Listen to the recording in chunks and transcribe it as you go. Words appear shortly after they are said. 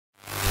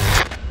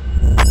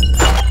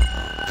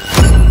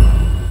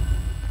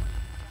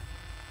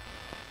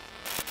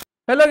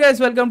Hello guys,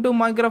 welcome to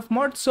Minecraft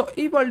mode. So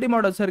ఈ quality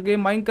mode వచ్చరికి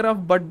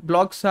Minecraft but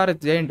blocks are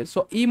giant. So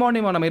ఈ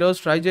మోడ్ని మనం ఈరోజు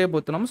ట్రై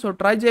చేయబోతున్నాం. సో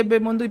ట్రై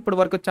చేయబోయే ముందు ఇప్పటి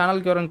వరకు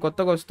ఛానల్కి ఎవరైనా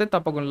కొత్తగా వస్తే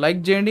తప్పకుండా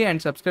లైక్ చేయండి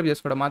అండ్ సబ్స్క్రైబ్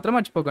చేసుకోవడం మాత్రం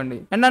మర్చిపోకండి.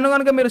 అండ్ నన్ను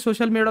కనుక మీరు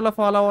సోషల్ మీడియాలో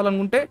ఫాలో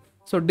అవ్వాలనుకుంటే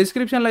సో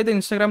డిస్క్రిప్షన్లో అయితే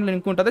ఇన్స్టాగ్రామ్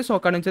లింక్ ఉంటుంది. సో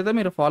అక్కడ నుంచి అయితే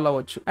మీరు ఫాలో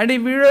అవ్వచ్చు. అండ్ ఈ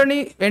వీడియోని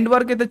ఎండ్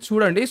వరకు అయితే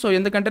చూడండి. సో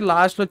ఎందుకంటే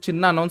లాస్ట్లో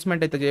చిన్న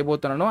అనౌన్స్మెంట్ అయితే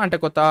చేయబోతున్నాను. అంటే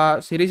కొత్త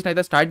సిరీస్ని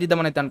అయితే స్టార్ట్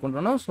చేద్దామని అయితే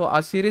అనుకుంటున్నాను. సో ఆ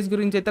సిరీస్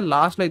గురించి అయితే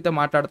లాస్ట్లో అయితే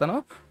మాట్లాడతాను.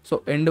 సో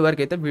ఎండ్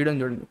వరకు అయితే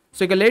వీడియోని చూడండి.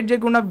 సో ఇక లేట్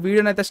చేయకుండా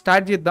వీడియోని అయితే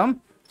స్టార్ట్ చేద్దాం.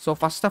 సో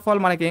ఫస్ట్ ఆఫ్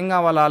ఆల్ మనకి ఏం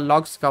కావాలా?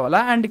 లాగ్స్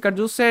కావాలా. అండ్ ఇక్కడ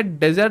చూస్తే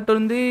డెజర్ట్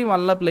ఉంది,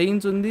 మళ్ళీ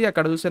ప్లెయిన్స్ ఉంది,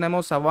 అక్కడ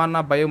చూస్తేనేమో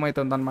సవానా భయం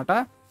అవుతుంది అనమాట.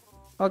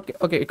 ఓకే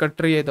ఓకే, ఇక్కడ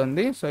ట్రీ అయితే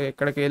ఉంది. సో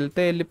ఇక్కడికి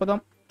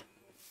వెళ్ళిపోదాం.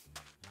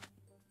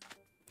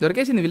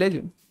 దొరికేసింది విలేజ్.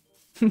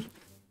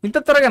 ఇంత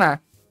త్వరగానా?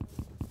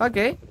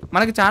 ఓకే,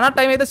 మనకి చాలా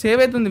టైం అయితే సేవ్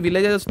అవుతుంది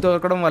విలేజెస్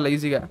దొరకడం వల్ల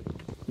ఈజీగా.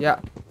 యా,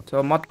 సో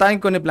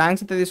మొత్తానికి కొన్ని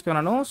ప్లాంక్స్ అయితే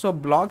తీసుకున్నాను. సో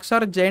బ్లాక్స్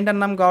ఆర్ జైంట్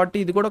అన్నాం కాబట్టి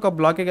ఇది కూడా ఒక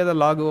బ్లాకే కదా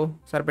లాగు.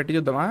 సరే పెట్టి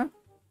చూద్దామా?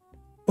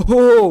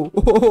 ఓహో,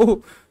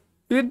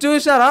 ఇది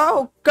చూసారా?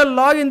 ఒక్క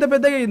లాగ్ ఇంత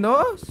పెద్దగా అయిందో.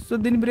 సో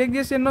దీన్ని బ్రేక్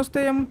చేసి ఎన్ని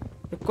వస్తాయి?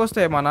 ఎక్కువ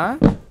వస్తాయేమన్నా?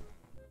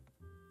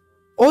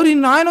 ఓరి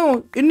నాయనో,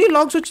 ఎన్ని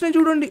లాగ్స్ వచ్చినాయి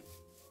చూడండి.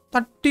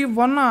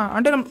 31.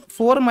 అంటే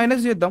 4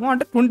 మైనస్ చేద్దాము,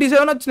 అంటే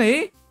 27 వచ్చినాయి.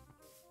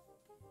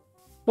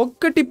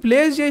 ఒక్కటి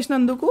ప్లేస్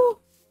చేసినందుకు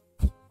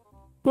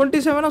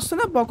 27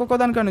 వస్తున్నాయి ఒక్కొక్క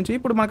దానికాడ నుంచి.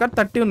 ఇప్పుడు మనకు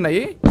 30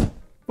 ఉన్నాయి,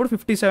 ఇప్పుడు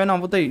 57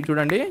 అవుతాయి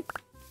చూడండి.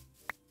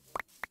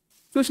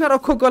 చూసినారు,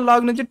 ఒక్కొక్క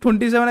లాగ్ నుంచి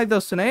 27 అయితే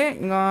వస్తున్నాయి.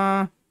 ఇంకా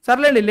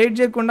సర్లేండి, లేట్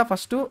చేయకుండా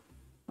ఫస్ట్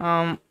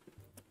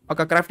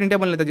ఒక క్రాఫ్టింగ్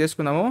టేబుల్ అయితే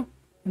చేసుకుందాము.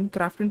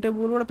 క్రాఫ్టింగ్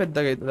టేబుల్ కూడా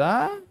పెద్దగా అవుతుందా?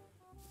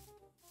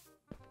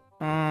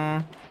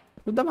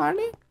 చూద్దామా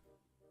అండి.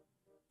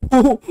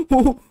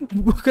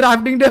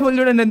 క్రాఫ్టింగ్ టేబుల్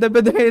చూడండి ఎంత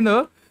పెద్దగా అయిందో.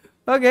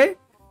 ఓకే,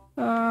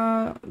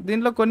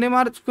 దీంట్లో కొన్ని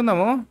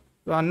మార్చుకుందాము.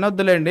 అన్నీ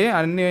వద్దులేండి,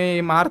 అన్నీ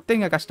మారితే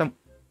ఇంకా కష్టం.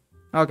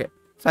 ఓకే,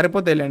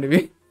 సరిపోతాయిలేండి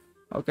ఇవి.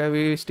 ఓకే,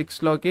 ఇవి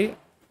స్టిక్స్లోకి.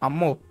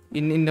 అమ్మో,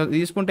 ఇన్ని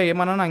తీసుకుంటే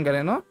ఏమన్నా ఇంకా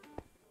నేను.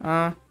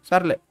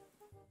 సర్లే,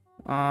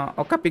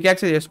 ఒక్క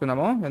పికాక్సే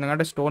చేసుకుందాము,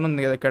 ఎందుకంటే స్టోన్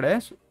ఉంది కదా ఇక్కడే.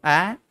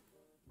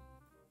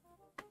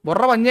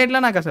 బుర్ర పని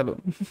చేయట్లే నాకు అసలు.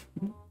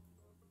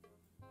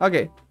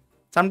 Okay,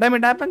 some time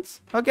it happens.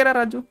 Okay రా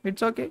రాజు,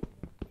 it's okay,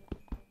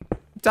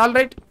 it's all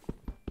right.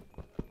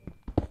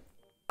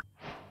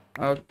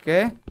 Okay,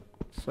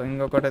 so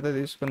ఇంకొకటి అయితే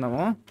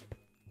తీసుకుందాము.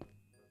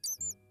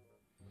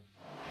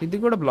 ఇది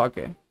కూడా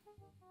బ్లాకే.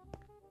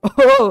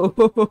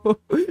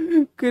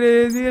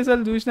 క్రేజీ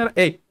అసలు. చూసినారా?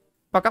 ఏ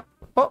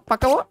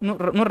పక్కవో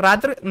నువ్వు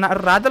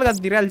రాత్రులు కదా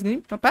తిరగాల్సింది.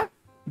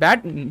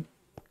 బ్యాట్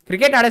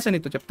క్రికెట్ ఆడేసా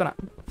నీతో చెప్తున్నా,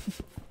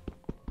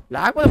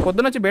 లేకపోతే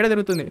పొద్దున వచ్చి బేడ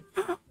తిరుగుతుంది.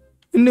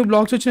 ఇన్ని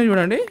బ్లాక్స్ వచ్చినాయి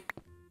చూడండి.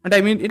 అంటే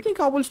ఐ మీన్ ఇట్లా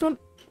కాబుల్ స్టోన్.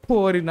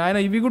 పోరి నాయన,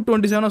 ఇవి కూడా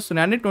 27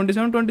 వస్తున్నాయి. అన్ని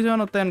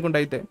 27 వస్తాయి అనుకుంటా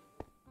అయితే.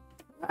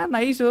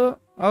 నైస్.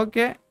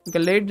 ఓకే, ఇంకా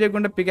లేట్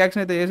చేయకుండా పికాక్స్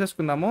అయితే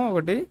వేసేసుకుందాము.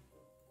 ఒకటి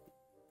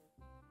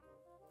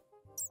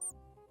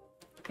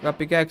ఒక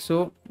పికాక్సు,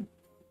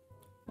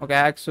 ఒక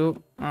యాక్సు.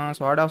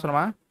 సోడా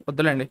అవసరమా?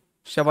 వద్దులేండి,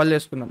 షవల్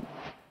చేసుకుందాం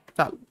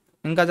చాలు.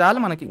 ఇంకా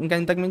చాలు మనకి, ఇంకా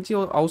ఇంతకు మించి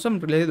అవసరం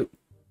లేదు.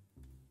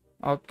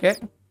 ఓకే,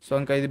 సో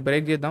ఇంకా ఇది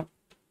బ్రేక్ చేద్దాం.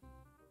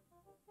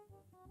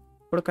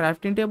 ఇప్పుడు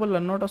క్రాఫ్టింగ్ టేబుల్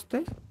అన్నోటి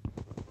వస్తాయి.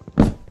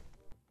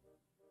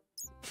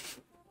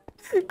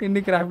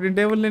 ఇన్ని క్రాఫ్టింగ్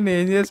టేబుల్ నేను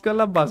ఏం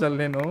చేసుకోవాలబ్బా అసలు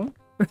నేను.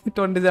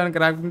 27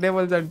 క్రాఫ్టింగ్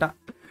టేబుల్స్ అంట.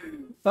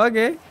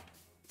 ఓకే,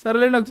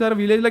 సరేలేండి, ఒకసారి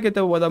విలేజ్లోకి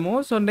అయితే పోదాము.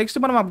 సో నెక్స్ట్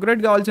మనం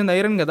అప్గ్రేడ్ కావాల్సింది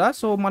ఐరన్ కదా.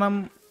 సో మనం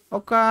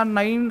ఒక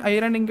 9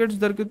 ఐరన్ ఇంకెట్స్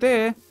దొరికితే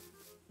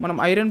మనం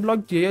ఐరన్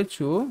బ్లాక్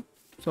చేయొచ్చు.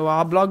 సో ఆ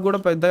బ్లాక్ కూడా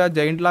పెద్దగా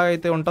జైంట్ లాగా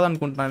అయితే ఉంటుంది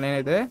అనుకుంటున్నాను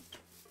నేనైతే.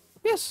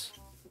 ఎస్,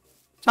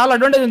 చాలా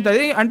అడ్వాంటేజ్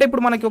ఉంటుంది. అంటే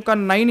ఇప్పుడు మనకి ఒక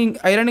 9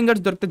 ఐరన్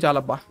ఇంకెట్స్ దొరికితే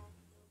చాలబ్బా.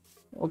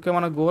 ఓకే,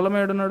 మన గోళం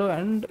ఏడున్నాడు.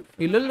 అండ్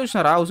ఇల్లు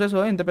చూసినారా? హౌసెస్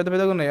ఇంత పెద్ద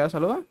పెద్దగా ఉన్నాయి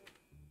అసలు.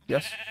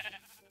 ఎస్,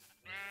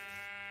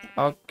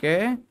 ఓకే,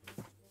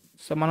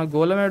 సో మన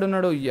గోళం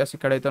ఏడున్నాడు? ఎస్,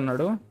 ఇక్కడైతే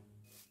ఉన్నాడు.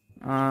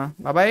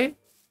 బాబాయ్,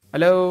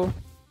 హలో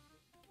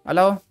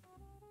హలో,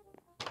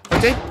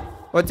 వచ్చే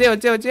వచ్చే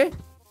వచ్చే వచ్చే.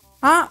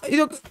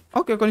 ఇది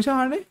ఓకే, కొంచెం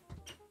అండి.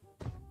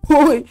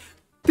 ఓయ్,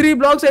 3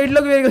 బ్లాక్స్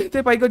సైడ్లోకి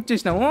వేగైతే పైకి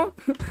వచ్చేసినాము.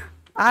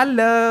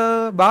 హలో,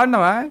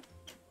 బాగున్నావా?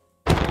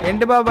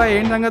 ఏంటి బాబాయ్,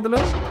 ఏంటి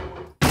సంగతులు?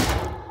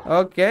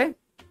 ఓకే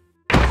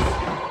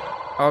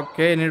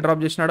ఓకే, ఎన్ని డ్రాప్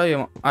చేసినాడో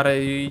ఏమో. అరే,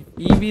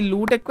 ఇవి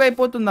లూట్ ఎక్కువ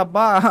అయిపోతుంది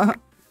అబ్బా.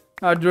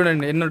 అది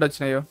చూడండి ఎన్ని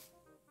వచ్చినాయో.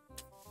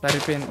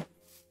 సరిపోయింది.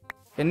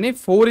 ఎన్ని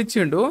 4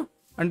 ఇచ్చిండు,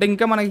 అంటే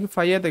ఇంకా మనకి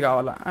 5 అయితే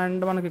కావాలా.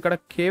 అండ్ మనకి ఇక్కడ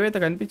కేవ్ అయితే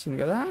కనిపించింది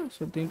కదా.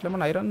 సో దీంట్లో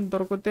మన ఐరన్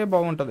దొరికితే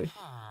బాగుంటుంది.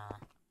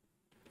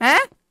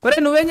 ఒరే,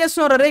 నువ్వేం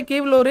చేస్తున్నావు రే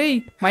కేవ్లో? రే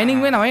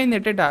మైనింగ్ పోయినా అయింది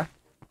ఎట్టేటా?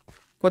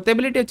 కొత్త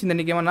ఎబిలిటీ వచ్చింది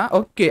నీకేమన్నా?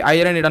 ఓకే,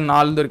 ఐరన్ ఇక్కడ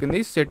 4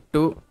 దొరికింది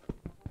సెట్టు.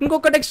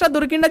 ఇంకొకటి ఎక్స్ట్రా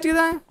దొరికిండొచ్చు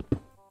కదా,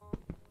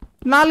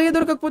 4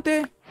 దొరకకపోతే.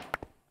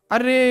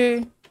 అరే,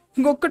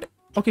 ఇంకొకటి.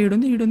 ఓకే,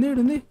 ఈడుంది ఈడుంది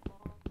ఈడుంది.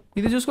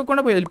 ఇది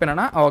చూసుకోకుండా పోయి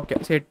వెళ్ళిపోయినా. ఓకే,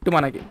 సెట్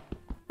మనకి.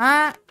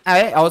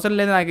 అదే అవసరం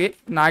లేదు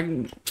నాకు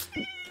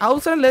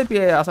అవసరం లేదు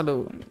అసలు.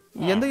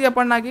 ఎందుకు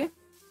చెప్పండి నాకు.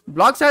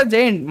 బ్లాక్స్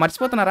చేయండి,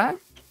 మర్చిపోతున్నారా?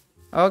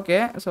 ఓకే,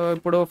 సో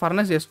ఇప్పుడు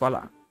ఫర్నెస్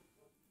చేసుకోవాలా?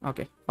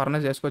 Okay,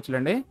 furnace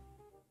చేసుకోవచ్చులేండి.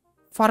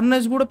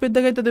 ఫర్నెస్ కూడా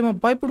పెద్దగా అవుతుందేమో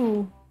అబ్బా ఇప్పుడు.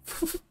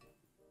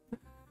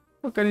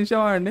 ఒక్క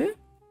నిమిషం అండి.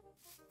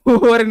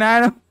 ఓరి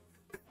నాయన,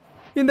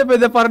 ఇంత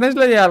పెద్ద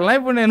ఫర్నెస్లో చేయాలనా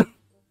ఇప్పుడు నేను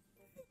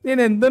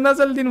ఎంతున్నా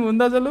అసలు దీని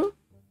ముందు అసలు.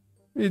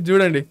 ఇది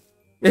చూడండి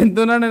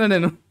ఎంతున్నాను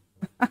నేను.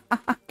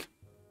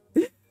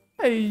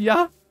 అయ్యా.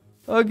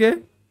 ఓకే,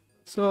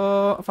 సో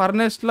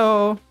ఫర్నెస్లో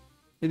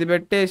ఇది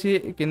పెట్టేసి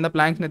కింద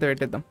ప్లాంక్స్ని అయితే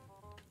పెట్టేద్దాం.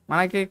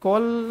 మనకి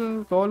కోల్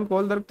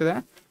దొరుకుతుందా?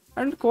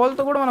 అండ్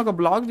కోల్తో కూడా మనం ఒక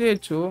బ్లాక్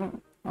చేయొచ్చు.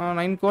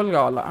 9 కోల్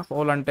కావాలా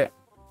కోల్ అంటే.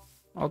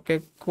 ఓకే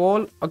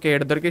కోల్, ఓకే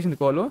 7 దొరికేసింది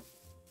కోలు.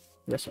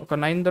 ఎస్, ఒక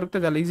 9 దొరికితే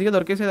చాలా ఈజీగా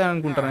దొరికేసేది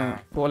అనుకుంటాను నేను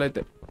కోల్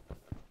అయితే.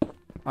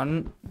 1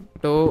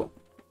 2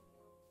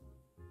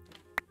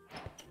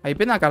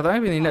 అయిపోయింది. నాకు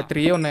అర్థమైపోయింది ఇలా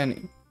 3 ఉన్నాయని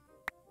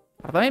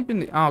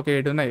అర్థమైపోయింది. ఓకే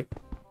 8 ఉన్నాయి.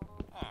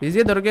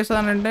 ఈజీగా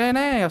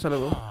దొరికేస్తుందంటేనే అసలు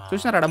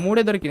చూసినారా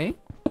 3 దొరికినాయి.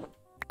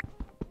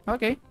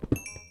 ఓకే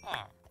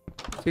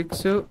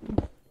 6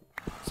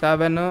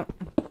 7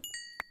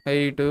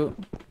 8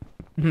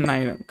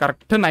 9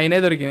 కరెక్ట్ 9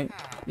 దొరికినాయి.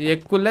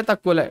 ఎక్కువలే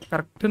తక్కువలే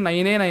కరెక్ట్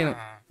 9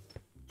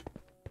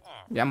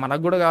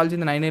 మనకు కూడా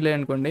కావాల్సింది 9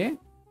 అనుకోండి.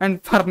 అండ్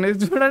ఫర్నేస్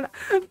చూడండి,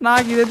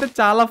 నాకు ఇదైతే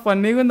చాలా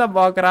ఫన్నీగా ఉంది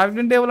అబ్బా.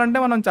 క్రాఫ్టింగ్ టేబుల్ అంటే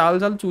మనం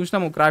చాలాసార్లు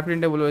చూసినాము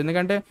క్రాఫ్టింగ్ టేబుల్,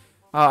 ఎందుకంటే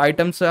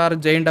ఐటమ్స్ ఆర్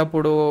జైంట్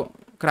అప్పుడు,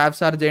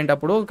 క్రాఫ్ట్స్ ఆర్ జైంట్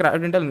అప్పుడు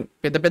క్రాఫ్టింగ్ టేబుల్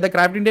పెద్ద పెద్ద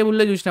క్రాఫ్టింగ్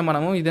టేబుల్లే చూసినాం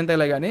మనము, ఇదంతా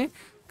ఇలా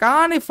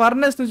కానీ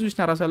ఫర్నెస్ని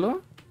చూసినారు అసలు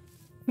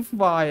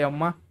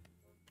వాయమ్మ.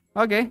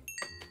 ఓకే,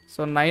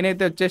 సో 9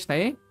 అయితే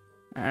వచ్చేసినాయి.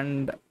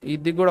 అండ్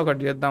ఇది కూడా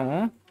ఒకటి చేద్దాము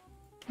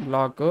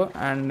బ్లాక్,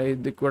 అండ్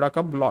ఇది కూడా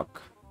ఒక black.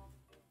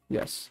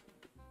 Yes,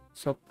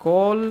 so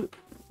coal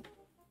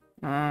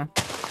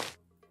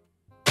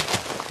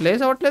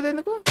place అవ్వట్లేదు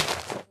ఎందుకు?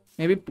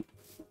 మేబీ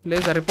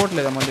ప్లేస్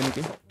సరిపోవట్లేదమ్మా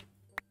దీనికి.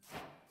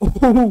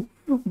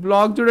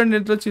 బ్లాక్ చూడండి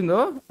ఎంత వచ్చిందో.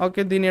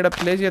 ఓకే, దీన్ని ఇక్కడ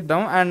ప్లేస్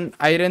చేద్దాం. అండ్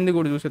ఐరన్ది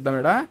కూడా చూసేద్దాం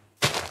ఇక్కడ.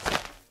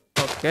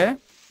 ఓకే,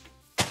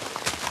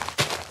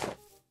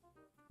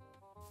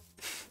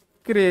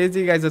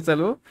 క్రేజీ గైస్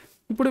అసలు.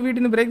 ఇప్పుడు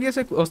వీటిని బ్రేక్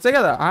చేసే వస్తాయి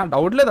కదా,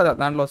 డౌట్ లేదు కదా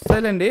దాంట్లో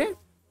వస్తాయిలేండి.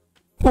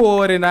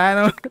 ఓరి నాయన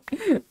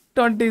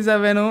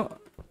 27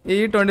 ఈ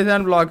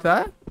 27 బ్లాక్సా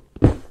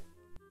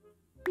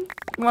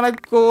మన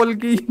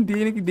కోల్కి,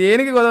 దేనికి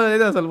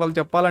కుదరలేదు అసలు వాళ్ళు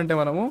చెప్పాలంటే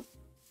మనము.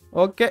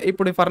 ఓకే,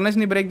 ఇప్పుడు ఈ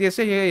ఫర్నెస్ని బ్రేక్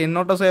చేస్తే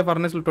ఎన్నోటి వస్తాయి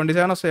ఫర్నెస్లు,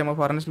 27 వస్తాయేమో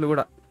ఫర్నెస్లు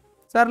కూడా.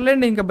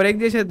 సర్లేండి ఇంకా బ్రేక్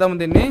చేసేద్దాం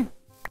దీన్ని.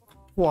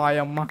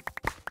 వాయమ్మ,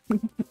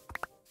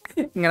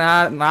 ఇంకా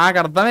నాకు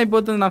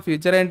అర్థమైపోతుంది నా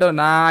ఫ్యూచర్ ఏంటో.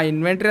 నా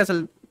ఇన్వెంటరీ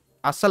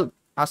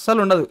అస్సలు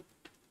ఉండదు.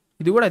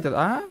 ఇది కూడా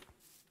అవుతుందా?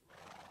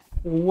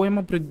 ఓ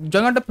ఏమో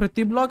నిజంగా అంటే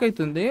ప్రతి బ్లాక్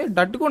అవుతుంది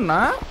డట్టుకున్నా.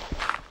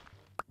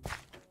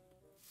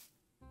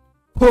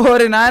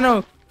 ఓరి నాను,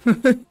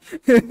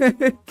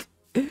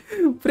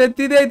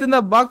 ప్రతిదీ అవుతుంది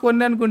అబ్బా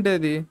కొన్ని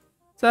అనుకుంటేది.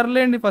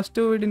 సర్లేండి ఫస్ట్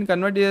వీటిని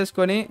కన్వర్ట్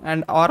చేసుకొని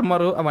అండ్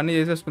ఆర్మరు అవన్నీ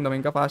చేసేసుకుందాం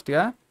ఇంకా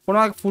ఫాస్ట్గా. ఇప్పుడు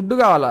నాకు ఫుడ్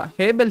కావాలా.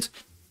 హేబెల్స్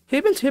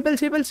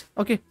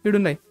ఓకే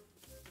ఇడున్నాయి.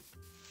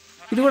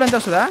 ఇది కూడా ఎంత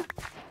వస్తుందా?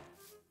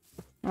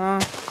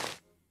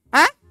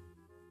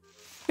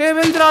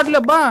 హేబెల్స్ రావట్లే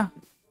అబ్బా.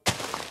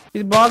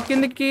 ఇది బాక్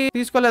కిందకి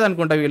తీసుకోలేదు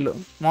అనుకుంటా వీళ్ళు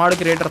మోడ్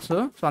క్రియేటర్స్,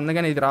 సో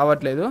అందుకని ఇది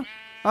రావట్లేదు.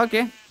 ఓకే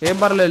ఏం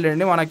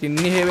పర్లేదులేండి, మనకి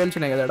ఇన్ని హేబెల్స్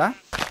ఉన్నాయి కదా,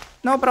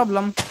 నో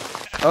ప్రాబ్లం.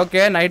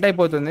 ఓకే నైట్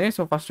అయిపోతుంది,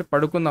 సో ఫస్ట్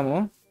పడుకుందాము.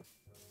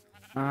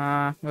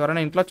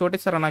 ఎవరైనా ఇంట్లో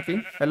చోటిస్తారా నాకు?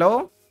 హలో.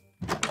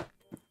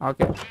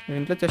 ఓకే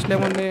ఇంట్లో చెస్ట్లో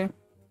ఏముంది?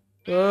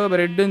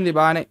 బ్రెడ్ ఉంది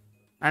బాగానే.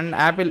 అండ్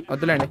యాపిల్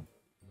వద్దులేండి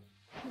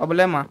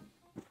అబ్బులేమ్మా.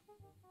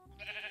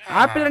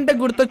 యాపిల్ అంటే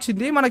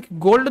గుర్తొచ్చింది, మనకి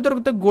గోల్డ్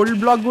దొరికితే గోల్డ్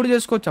బ్లాక్ కూడా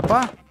చేసుకోవచ్చప్పా.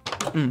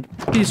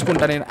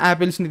 తీసుకుంటా నేను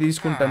యాపిల్స్ని,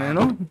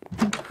 నేను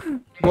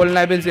గోల్డెన్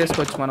యాపిల్స్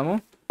చేసుకోవచ్చు మనము.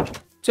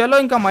 చలో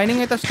ఇంకా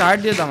మైనింగ్ అయితే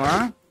స్టార్ట్ చేద్దామా.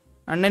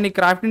 అండ్ నేను ఈ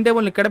క్రాఫ్టింగ్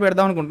టేబుల్ని ఇక్కడ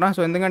పెడదాం అనుకుంటున్నా,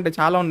 సో ఎందుకంటే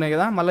చాలా ఉన్నాయి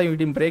కదా, మళ్ళీ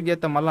వీటిని బ్రేక్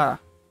చేస్తాం, మళ్ళీ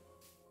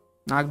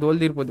నాకు దోలు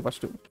తీరిపోద్ది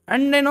ఫస్ట్.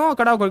 అండ్ నేను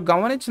అక్కడ ఒక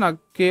గమనించిన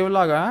కేవ్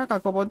లాగా,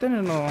 కాకపోతే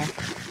నేను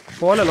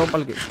పోలే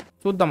లోపలికి,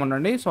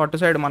 చూద్దామనండి. సో అటు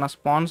సైడ్ మన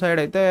స్పాన్ సైడ్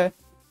అయితే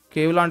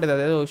కేవ్ లాంటిది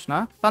అదే చూసిన.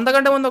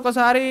 అంతకంటే ముందు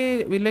ఒకసారి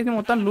విలేజ్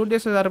మొత్తం లూట్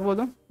చేస్తే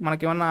సరిపోదు,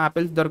 మనకి ఏమన్నా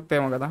యాపిల్స్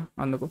దొరుకుతాయేమో కదా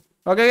అందుకు.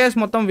 ఓకే గైస్,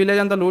 మొత్తం విలేజ్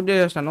అంతా లూట్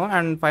చేసేసాను.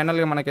 అండ్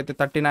ఫైనల్గా మనకైతే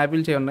 13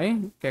 యాపిల్స్ ఉన్నాయి.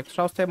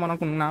 ఎక్స్ట్రా వస్తాయి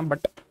మనకున్నా,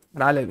 బట్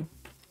రాలేదు.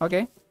 Okay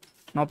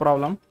no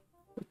problem.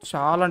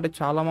 చాలా అంటే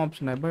చాలా మాప్స్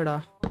ఉన్నాయి బయట.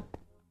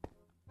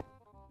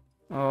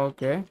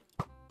 ఓకే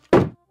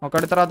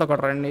ఒకటి తర్వాత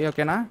ఒకటి రండి,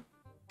 ఓకేనా?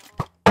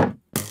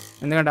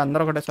 ఎందుకంటే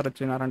అందరూ ఒకటేసారి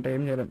వచ్చినారంటే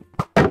ఏం చేయలేదు.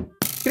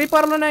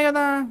 క్రీపర్లు ఉన్నాయి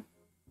కదా.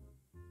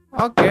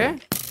 ఓకే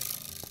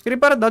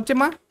క్రీపర్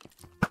దొచ్చిమ్మా,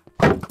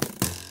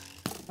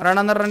 రండి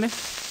అందరు రండి.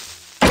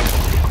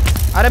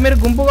 అరే మీరు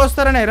గుంపుగా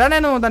వస్తారనే రా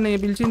నేను దాన్ని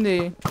పిలిచింది.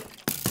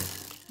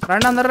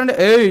 రండి అందరు రండి.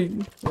 ఏయ్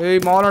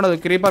మామూలు ఉండదు.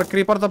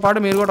 క్రీపర్తో పాటు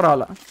మీరు కూడా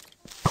రావాలా.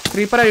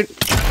 క్రీపర్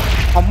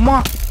అమ్మా,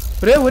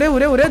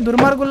 ఒరే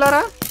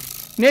దుర్మార్గులారా,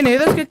 నేను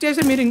ఏదో స్కెచ్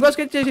చేసి మీరు ఇంకో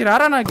స్కెచ్ చేసి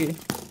రారా నాకు.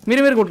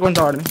 మీరు కొట్టుకొని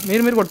చావండి,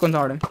 మీరు కొట్టుకొని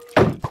చావండి.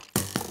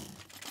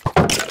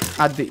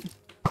 అది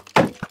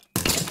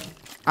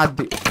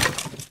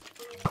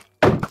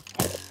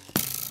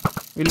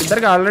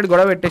వీళ్ళిద్దరికి ఆల్రెడీ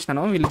గొడవ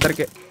పెట్టేసినాను,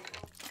 వీళ్ళిద్దరికే.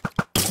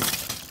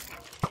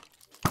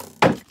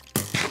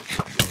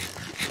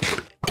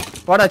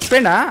 వాడు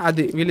చచ్చిపోయిందా?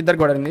 అది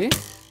వీళ్ళిద్దరికి గొడవైంది.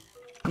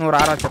 నువ్వు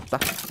రారా చెప్తా.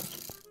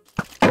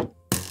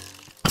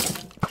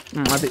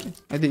 అది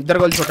ఇది ఇద్దరు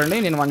కలిసి కొట్టండి,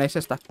 నేను వాడిని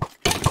వేసేస్తా.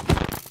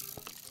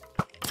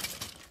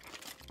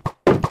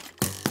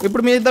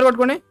 ఇప్పుడు మీ ఇద్దరు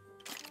కొట్టుకోండి.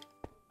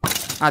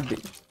 అది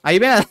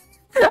అయిపోయినా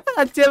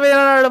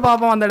వచ్చేపోయినాడు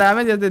పాపం, అంత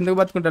డ్యామేజ్ చేస్తే ఎందుకు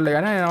బతుకుంటాడులే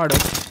కానీ ఆయన వాడు.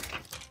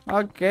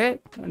 ఓకే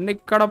అండ్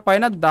ఇక్కడ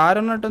పైన దారి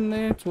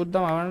ఉన్నట్టుంది,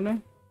 చూద్దాం అవ్వండి.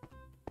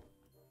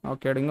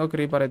 ఓకే ఇంకో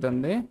క్రీపర్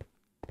అవుతుంది,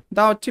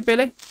 దా వచ్చి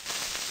పేలే.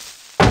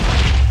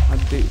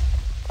 అది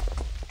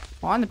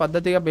బాగుంది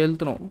పద్ధతిగా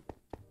పేలుతున్నావు.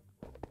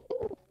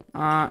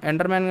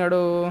 ఎండర్మ్యాన్ గాడు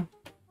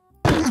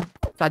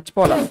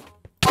చచ్చిపోవాలా?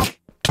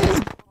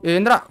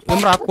 ఏంద్రా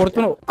ఏమ్రా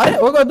కొడుతున్నావు? అరే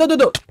వద్దు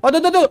వద్దు వద్దు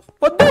వద్దు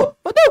వద్దు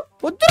వద్దు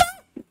వద్దు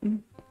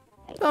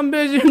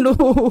చంపేసిండు.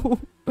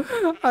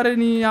 అరే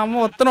నీ అమ్మ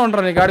వస్తూనే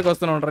ఉంటారా, నీ గాడికి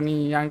వస్తూనే ఉంటారా నీ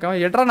అంక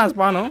ఎట్రా నా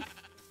స్పాను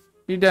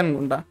ఇటే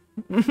అనుకుంటా.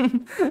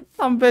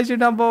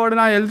 చంపేసిండు అబ్బవాడు.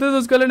 నా హెల్త్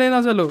చూసుకోలే నేను,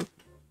 అసలు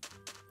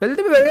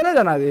హెల్త్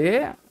పెరగలేదా నాది.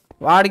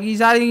 వాడికి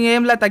ఈసారి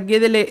ఏంలా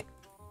తగ్గేదేలే,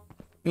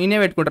 నేనే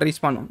పెట్టుకుంటా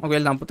రీస్పాన్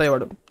ఒకవేళ చంపుతాయి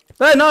వాడు.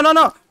 నో నో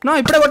నో నో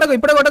ఇప్పుడే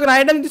కొట్టకు నా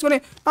ఐటమ్ తీసుకొని.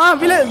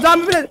 Village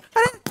zombie village.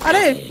 అరే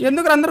అరే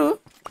ఎందుకు అందరూ?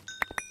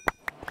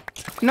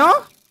 నో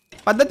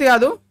పద్ధతి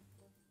కాదు,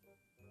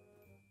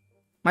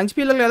 మంచి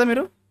పిల్లలు కదా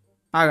మీరు.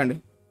 ఆగండి,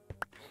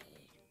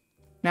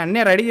 నేను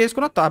అన్నీ రెడీ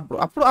చేసుకున్నా,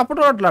 అప్పుడు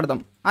రోట్లాడదాం.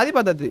 అది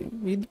పద్ధతి,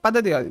 ఇది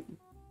పద్ధతి కాదు.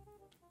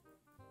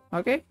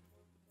 Okay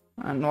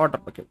and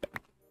water bucket.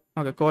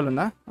 Okay coal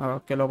ఉందా?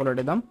 ఓకే లోపల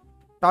పెట్టేద్దాం.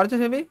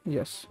 టార్చెస్ ఏవి?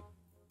 ఎస్.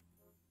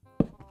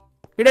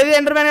 ఇడేది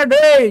ఎంటర్మ్యాన్ గాడు.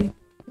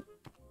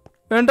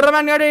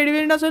 ఎంటర్మ్యాన్ గాడు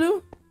ఇడివేండి అసలు.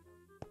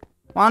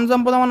 వాన్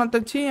చంపుదామని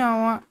తెచ్చి.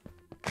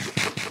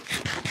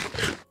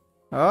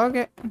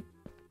 ఓకే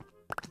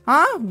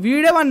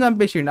వీడే వాడిని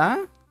చంపేసిండా?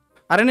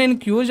 అరే నేను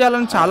క్యూ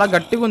చేయాలని చాలా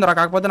గట్టిగా ఉందిరా,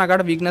 కాకపోతే నాకు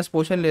అక్కడ వీక్నెస్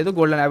పోషన్ లేదు,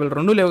 గోల్డెన్ యాపిల్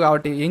 2 లేవు.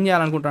 కాబట్టి ఏం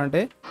చేయాలనుకుంటా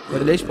అంటే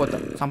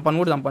వదిలేసిపోతాను, చంపను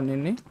కూడా చంపను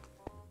దీన్ని.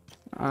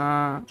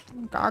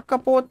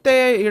 కాకపోతే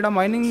ఇక్కడ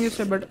మైనింగ్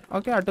చేసే బెటర్.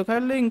 ఓకే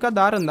అటుకెళ్ళి ఇంకా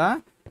దారి ఉందా?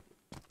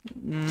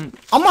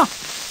 అమ్మా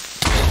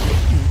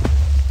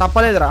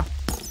తప్పలేదురా.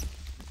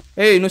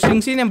 నువ్వు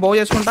స్ట్రింగ్స్ నేను బాగు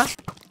చేసుకుంటా.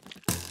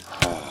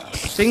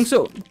 స్ట్రింగ్స్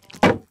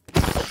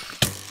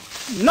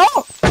నో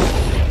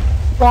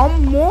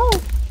అమ్మో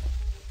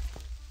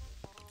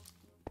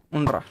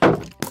ఉండరా,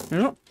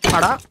 నేను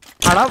ఆడ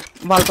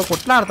వాళ్ళతో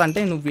కొట్లాడతా అంటే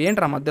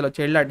నువ్వేంట్రా మధ్యలో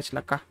చైల్డ్ ఆర్టిస్ట్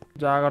లెక్క.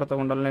 జాగ్రత్తగా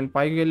ఉండాలి, నేను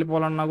పైకి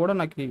వెళ్ళిపోవాలన్నా కూడా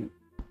నాకు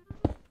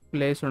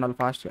ప్లేస్ ఉండాలి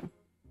ఫాస్ట్గా.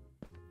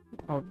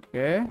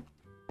 Okay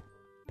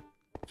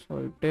so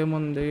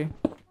ఇటేముంది?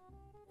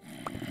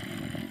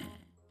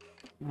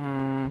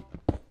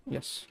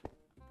 Yes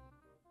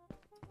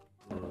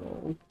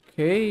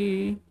okay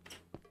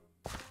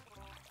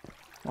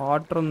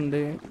water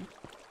ఉంది.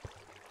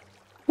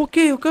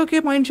 Okay okay okay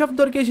mind shaft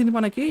దొరికేసింది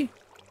మనకి.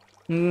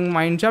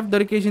 మైండ్ షాఫ్ట్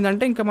దొరికేసింది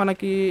అంటే ఇంకా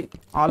మనకి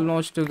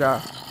ఆల్మోస్ట్గా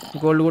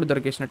గోల్డ్ కూడా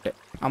దొరికేసినట్టే.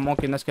 అమ్మో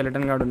కింద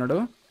స్కెలిటన్ గాడు ఉన్నాడు.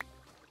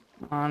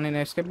 నేను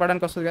ఎస్కేప్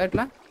పడడానికి వస్తుంది కదా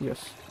ఇట్లా.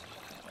 ఎస్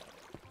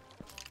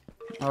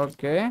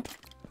ఓకే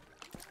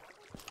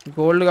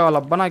గోల్డ్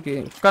కావాలబ్బా నాకు.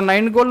 ఒక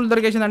 9 గోల్డ్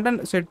దొరికేసింది అంటే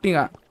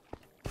సెట్టింగా.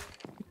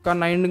 ఒక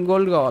 9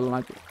 గోల్డ్ కావాలి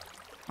నాకు.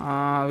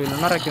 వీళ్ళు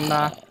ఉన్నారా కింద?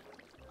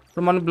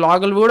 ఇప్పుడు మన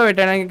బ్లాగులు కూడా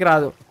పెట్టడానికి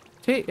రాదు.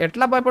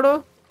 ఎట్లా ఇప్పుడు?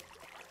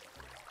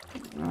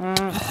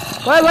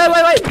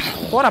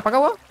 పోరా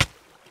పక్కవో.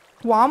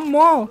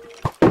 వామ్మో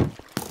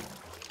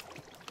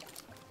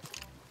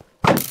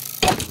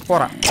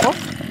పోరా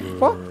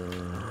పో.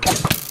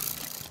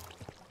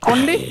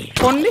 కొండి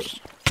కొండి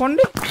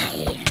కొండి.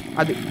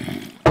 అది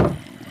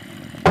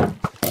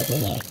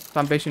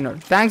చంపేసినాడు.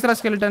 థ్యాంక్స్ రా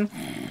స్కెలిటన్.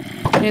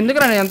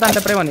 ఎందుకురా నేను ఎంత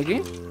అంటే ప్రేమ నీకు?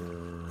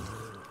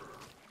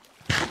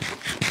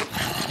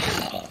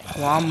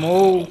 వామ్మో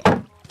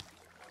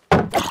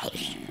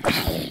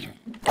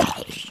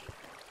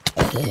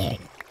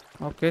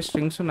ఓకే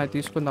స్ట్రింగ్స్ ఉన్నాయి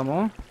తీసుకుందాము.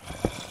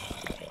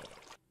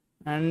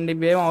 అండ్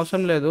ఇవేం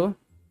అవసరం లేదు.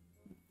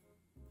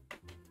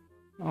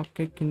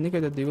 ఓకే కిందికి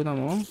అయితే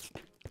దిగుదాము.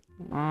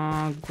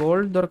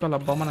 గోల్డ్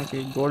దొరకాలబ్బా మనకి,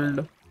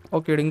 గోల్డ్.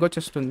 ఓకే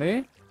ఇంకొచ్చేస్తుంది.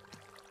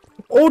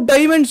 ఓ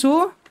డైమండ్స్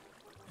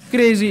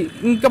క్రేజీ.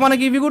 ఇంకా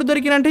మనకి ఇవి కూడా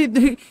దొరికినంటే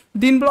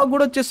దీని బ్లాక్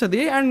కూడా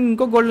వచ్చేస్తుంది. అండ్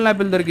ఇంకో గోల్డెన్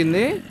యాపిల్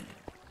దొరికింది.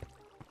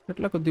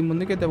 ఎట్లా కొద్ది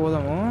ముందుకైతే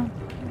పోదాము.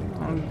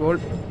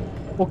 గోల్డ్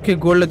ఓకే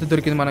గోల్డ్ అయితే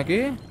దొరికింది మనకి.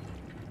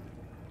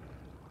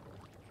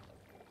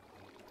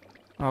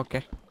 ఓకే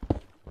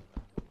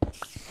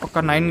ఒక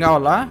 9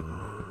 కావాలా?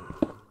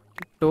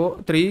 2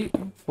 3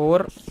 4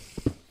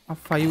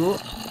 5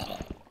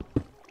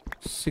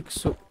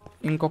 6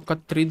 ఇంకొక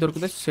 3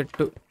 దొరికితే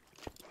సెట్.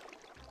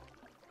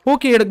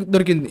 ఓకే ఇక్కడ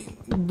దొరికింది,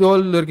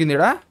 గోల్డ్ దొరికింది.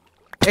 ఇక్కడ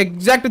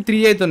ఎగ్జాక్ట్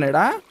 3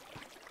 అవుతున్నాయిడా.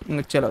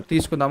 ఇంక చలో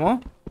తీసుకుందాము.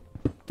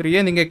 3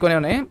 అయింది, ఇంకా ఎక్కువనే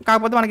ఉన్నాయి.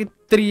 కాకపోతే మనకి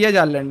 3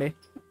 చాలండి,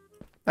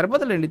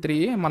 సరిపోతుందండి 3.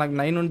 మనకు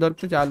 9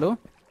 దొరికితే చాలు.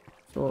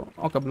 సో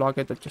ఒక బ్లాక్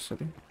అయితే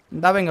వచ్చేస్తుంది.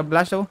 దావా ఇంకా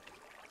బ్లాస్ట్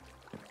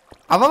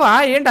అవ్వవా?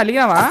 ఏంటి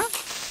అలిగినావా?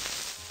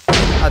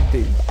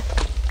 అది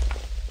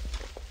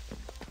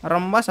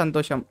రొంబ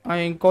సంతోషం.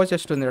 ఇంకో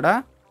చెస్ట్ ఉంది ఇక్కడ,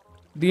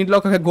 దీంట్లో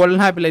ఒక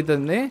గోల్డెన్ యాపిల్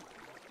అవుతుంది.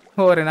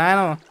 ఓరే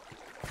నాయన.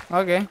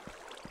 ఓకే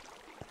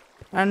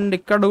అండ్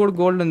ఇక్కడ కూడా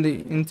గోల్డ్ ఉంది.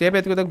 ఇంతసేపు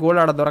ఎత్తుకుతే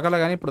గోల్డ్ ఆడ దొరకలే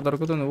కానీ ఇప్పుడు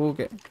దొరుకుతుంది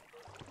ఊకే.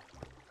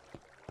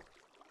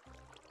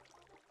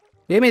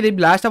 ఏమి ఇది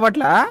బ్లాస్ట్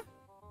అవ్వట్లా?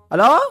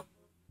 హలో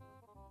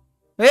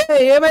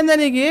ఏమైందా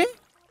నీకు?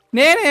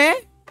 నేనే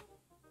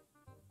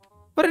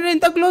మరి నేను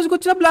ఇంత క్లోజ్కి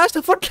వచ్చిన బ్లాస్ట్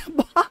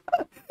అవ్వట్లేబ్బా.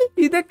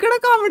 ఇది ఎక్కడ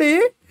కామెడీ?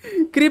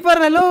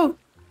 క్రీపర్ హలో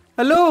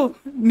హలో,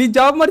 నీ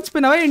జాబ్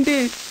మర్చిపోయినావా ఏంటి?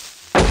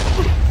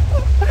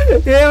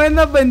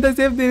 ఏమైందబ్బా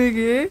ఇంతసేపు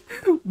దీనికి?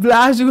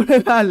 బ్లాస్ట్ కూడా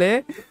కాలే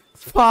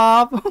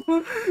పాపం.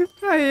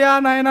 అయ్యా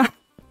నాయనా,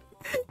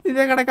 ఇది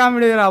ఎక్కడ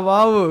కామెడీ రా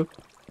బాబు?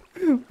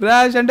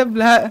 బ్లాస్ట్ అంటే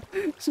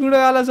బ్లాస్ట్ కూడా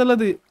కాలే అసలు,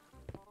 అది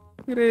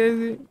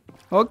క్రేజీ.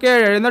 ఓకే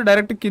ఏందో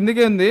డైరెక్ట్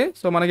కిందికే ఉంది.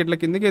 సో మనకి ఇట్లా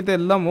కిందికి అయితే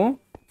వెళ్దాము.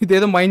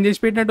 ఇదేదో మైండ్ చేసి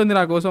పెట్టినట్టుంది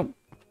నా కోసం.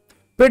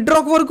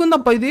 పెట్రోక్ వరకు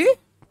ఉందప్ప ఇది.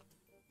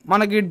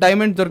 మనకి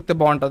డైమండ్ దొరికితే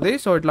బాగుంటుంది.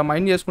 సో ఇట్లా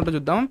మైండ్ చేసుకుంటూ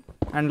చూద్దాం.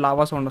 అండ్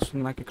లావా సౌండ్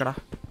వస్తుంది నాకు ఇక్కడ.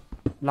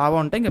 లావా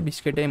ఉంటే ఇంకా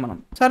బిస్కెట్ మనం.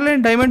 సర్లే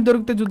డైమండ్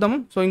దొరికితే చూద్దాం.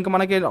 సో ఇంకా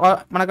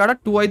మనకాడ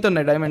 2 అయితే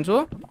ఉన్నాయి డైమండ్స్.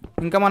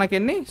 ఇంకా మనకి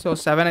ఎన్ని? సో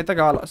 7 అయితే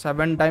కావాలి.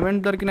 7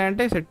 డైమండ్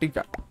దొరికినాయంటే సెట్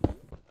ఇంకా.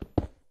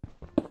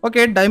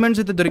 ఓకే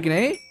డైమండ్స్ అయితే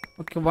దొరికినాయి.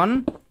 ఓకే 1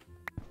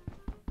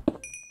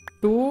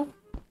 2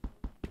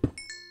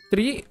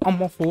 3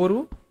 అమ్మ 4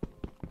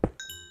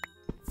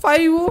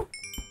 5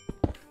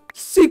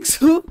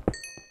 6.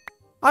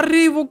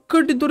 అరే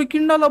ఒక్కటి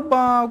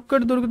దొరికిండాలబ్బా.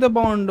 ఒక్కటి దొరికితే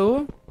బాగుండు.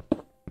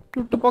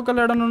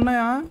 చుట్టుపక్కల ఏడన్నా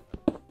ఉన్నాయా?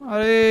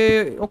 అరే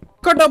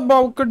ఒక్కటబ్బా,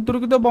 ఒక్కటి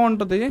దొరికితే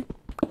బాగుంటుంది.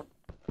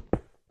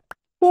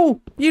 ఓ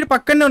ఈ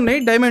పక్కనే ఉన్నాయి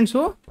డైమండ్స్.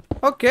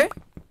 ఓకే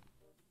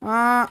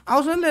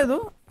అవసరం లేదు.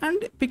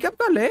 అండ్ పికప్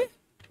కాలే.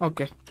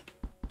 ఓకే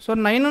సో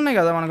 9 ఉన్నాయి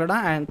కదా మన కూడా.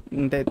 అండ్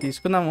అంటే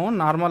తీసుకుందాము.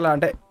 నార్మల్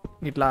అంటే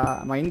ఇట్లా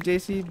మైండ్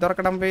చేసి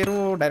దొరకడం వేరు,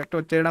 డైరెక్ట్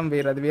వచ్చేయడం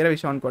వేరు, అది వేరే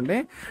విషయం అనుకోండి.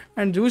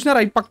 అండ్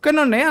చూసినారా ఈ పక్కనే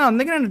ఉన్నాయి.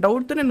 అందుకే నేను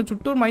డౌట్తో నేను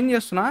చుట్టూ మైండ్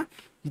చేస్తున్నా.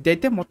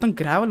 ఇదైతే మొత్తం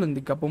గ్రావెల్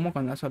ఉంది,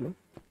 గబ్బమ్మకంది అసలు.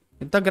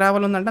 ఎంత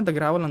గ్రావెల్ ఉందంటే అంత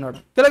గ్రావెల్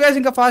ఉంది. తెలుగు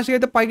ఇంకా ఫాస్ట్గా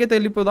అయితే పైకి అయితే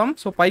వెళ్ళిపోదాం.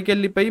 సో పైకి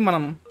వెళ్ళిపోయి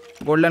మనం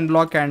గోల్డెన్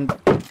బ్లాక్ అండ్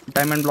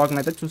డైమండ్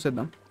బ్లాక్ని అయితే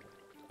చూసేద్దాం.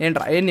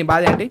 ఏంట్రా నీ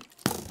బాధ ఏంటి?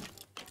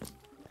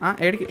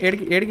 ఏడికి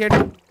ఏడికి ఏడికి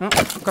ఏడికి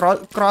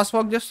క్రాస్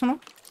వాక్ చేస్తున్నావు?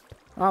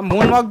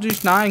 మూన్ వాక్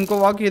చూసినా, ఇంకో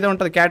వాక్ ఏదో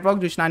ఉంటుంది క్యాట్ వాక్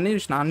చూసినా,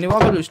 అన్ని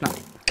వాకులు చూసినా.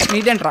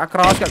 నీదేంట్రా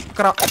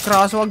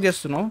క్రాస్ వాక్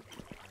చేస్తున్నావు?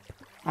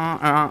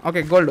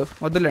 ఓకే గోల్డ్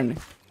వద్దులేండి.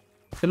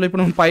 చలో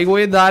ఇప్పుడు పైకి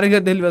పోయే దారిగా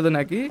తెలియదు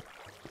నాకు.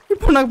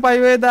 ఇప్పుడు నాకు పై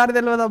పోయే దారి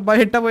తెలియదు అబ్బా.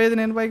 ఎట్ట పోయేది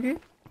నేను పైకి?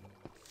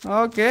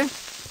 ఓకే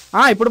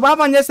ఇప్పుడు బాగా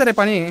పని చేస్తారే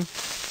పని.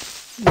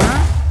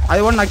 అది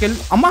కూడా నాకు వెళ్ళి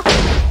అమ్మా.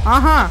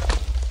 ఆహా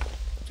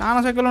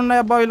చాలా సెకలు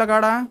ఉన్నాయి అబ్బా వీళ్ళ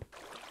కాడ.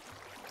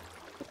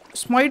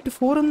 స్మైట్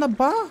 4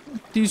 ఉందబ్బా.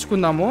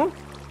 తీసుకుందాము.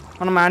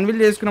 మనం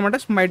యాన్విల్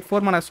చేసుకున్నామంటే స్మైట్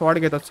 4 మన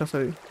స్వాడ్కి అయితే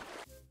వచ్చేస్తుంది.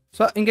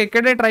 సో ఇంకా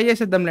ఇక్కడే ట్రై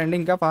చేసేద్దాంలేండి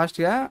ఇంకా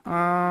ఫాస్ట్గా.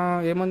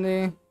 ఏముంది?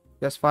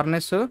 Yes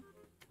furnace.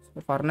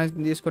 ఫర్నెస్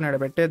తీసుకుని ఇక్కడ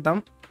పెట్టేద్దాం.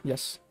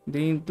 ఎస్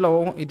దీంట్లో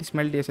ఇది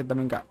స్మెల్ట్ చేసేద్దాం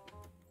ఇంకా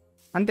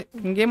అంతే.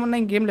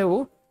 ఇంకేమున్నాయి? ఇంకేం లేవు.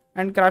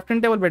 అండ్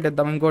క్రాఫ్టింగ్ టేబుల్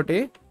పెట్టేద్దాం ఇంకోటి.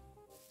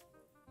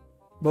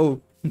 బౌ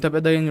ఇంత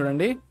పెద్దగా ఏం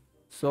చూడండి.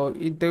 సో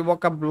ఇది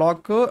ఒక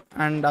బ్లాక్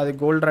అండ్ అది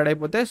గోల్డ్ రెడీ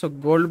అయిపోతే సో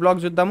గోల్డ్ బ్లాక్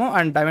చూద్దాము.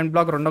 అండ్ డైమండ్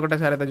బ్లాక్ రెండు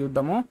ఒకటేసారి అయితే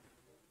చూద్దాము.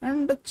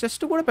 అండ్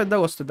చెస్ట్ కూడా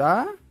పెద్దగా వస్తుందా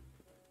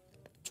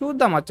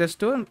చూద్దాం. ఆ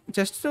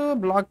చెస్ట్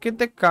బ్లాక్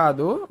అయితే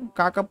కాదు,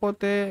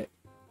 కాకపోతే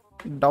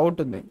డౌట్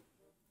ఉంది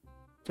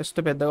చెస్ట్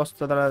పెద్దగా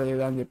వస్తుందా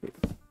లేదా అని చెప్పి.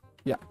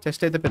 యా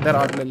చెస్ట్ అయితే పెద్ద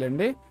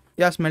రావట్లేదండి.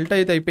 యా స్మెల్ట్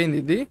అయితే అయిపోయింది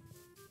ఇది.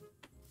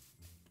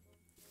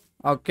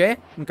 ఓకే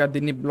ఇంకా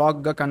దీన్ని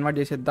బ్లాక్గా కన్వర్ట్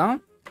చేసేద్దాం.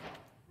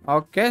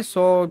 ఓకే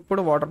సో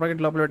ఇప్పుడు వాటర్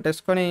ప్యాకెట్ లోపల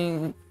పెట్టేసుకొని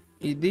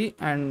ఇది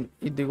అండ్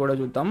ఇది కూడా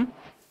చూద్దాం.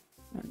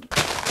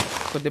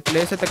 కొద్ది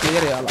ప్లేస్ అయితే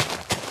క్లియర్ చేయాలా.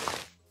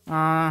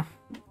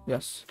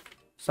 ఎస్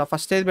సో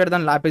ఫస్ట్ ఏది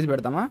పెడదాం? ల్యాపీస్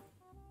పెడదామా?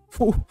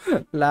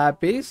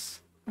 ల్యాపీస్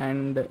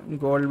and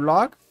gold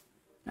black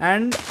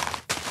and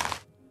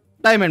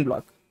diamond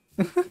black.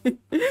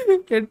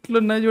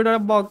 ఎట్లున్నాయి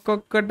చూడబ్బా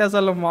ఒక్కొక్కటి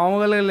అసలు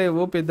మామూలుగా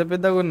లేవు, పెద్ద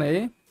పెద్దగా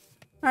ఉన్నాయి.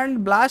 అండ్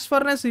బ్లాస్ట్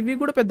ఫర్నెస్ ఇవి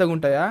కూడా పెద్దగా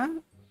ఉంటాయా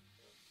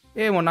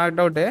ఏమో నాకు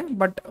డౌటే.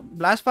 బట్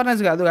బ్లాస్ట్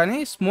ఫర్నెస్ కాదు కానీ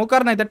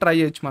స్మోకర్ని అయితే ట్రై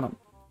చేయొచ్చు మనం.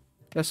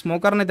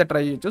 స్మోకర్ని అయితే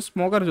ట్రై చేయొచ్చు.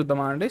 స్మోకర్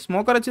చూద్దామా అండి?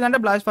 స్మోకర్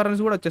వచ్చిందంటే బ్లాస్ట్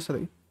ఫర్నెస్ కూడా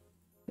వచ్చేస్తుంది.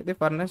 ఇది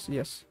ఫర్నెస్.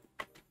 Yes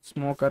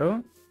smoker.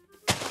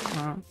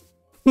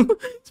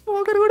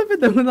 స్మోకర్ కూడా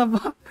పెద్దగా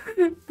ఉందబ్బా.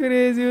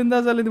 క్రేజీ ఉంది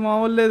అసలు, ఇది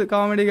మామూలు లేదు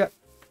కామెడీగా.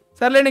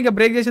 సర్లేండి ఇంకా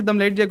బ్రేక్ చేసేద్దాం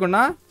లేట్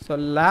చేయకుండా. సో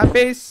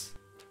ల్యాపేస్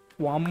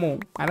వామ్మో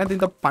అయినా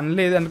దీంతో పని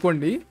లేదు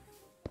అనుకోండి.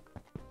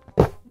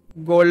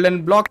 Golden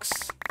blocks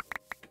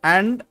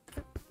and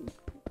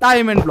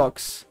diamond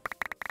blocks.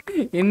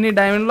 ఇన్ని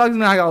డైమండ్ బ్లాక్స్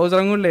నాకు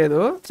అవసరం కూడా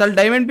లేదు. అసలు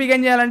డైమండ్ పిక్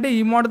ఏం చేయాలంటే ఈ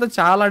మోడల్తో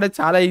చాలా అంటే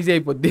చాలా ఈజీ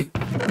అయిపోద్ది.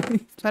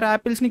 సరే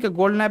యాపిల్స్ని ఇంకా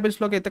గోల్డెన్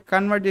యాపిల్స్లోకి అయితే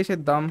కన్వర్ట్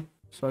చేసేద్దాం.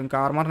 సో ఇంకా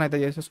ఆర్మర్ని అయితే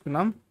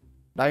చేసేసుకుందాం.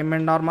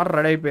 డైమండ్ ఆర్మర్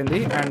రెడీ అయిపోయింది.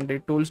 అండ్ ఈ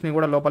టూల్స్ని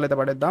కూడా లోపలైతే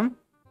పడేద్దాం.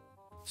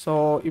 సో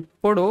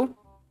ఇప్పుడు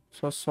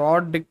సో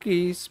స్వాడ్కి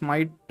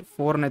స్మైట్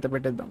 4 అయితే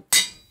పెట్టేద్దాం.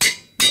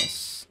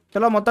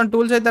 చలో మొత్తం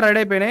టూల్స్ అయితే రెడీ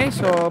అయిపోయినాయి.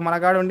 సో మన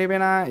కాడ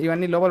ఉండిపోయిన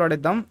ఇవన్నీ లోపల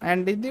పడేద్దాం.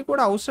 అండ్ ఇది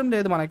కూడా అవసరం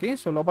లేదు మనకి.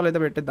 సో లోపల అయితే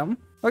పెట్టేద్దాం.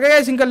 ఓకే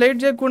గైస్ ఇంకా లేట్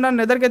చేయకుండా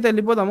నెదర్కి అయితే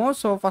వెళ్ళిపోదాము.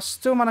 సో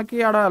ఫస్ట్ మనకి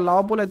ఆడ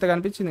లావా పూల్ అయితే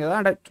కనిపించింది కదా,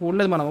 అంటే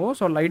చూడలేదు మనము.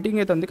 సో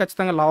లైటింగ్ అయితే ఉంది,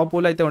 ఖచ్చితంగా లావా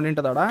పూల్ అయితే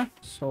ఉండింటుంది ఆడ.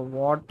 సో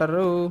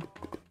వాటరు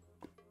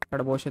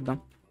ఇక్కడ పోసేద్దాం.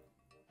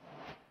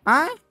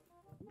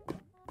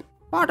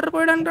 వాటర్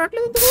పోయడానికి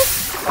రావట్లేదు.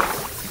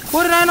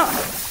 పూరి నాయన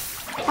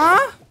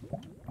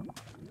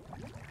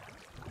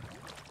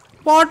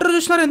వాటర్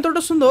చూసినారు ఎంత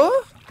వస్తుందో.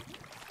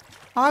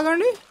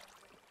 ఆగండి,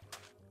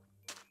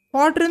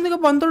 వాటర్ ఎందుకు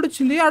బంతోడు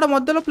వచ్చింది ఆడ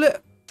మధ్యలో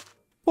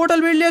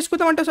పోర్టల్ బిల్డ్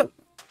చేసుకుందామంటే అసలు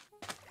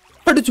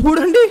అటు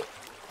చూడండి.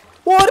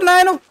 ఓరి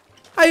నాయన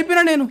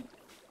అయిపోయినా నేను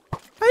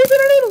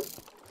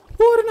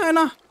ఓరి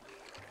నాయన.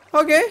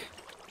 ఓకే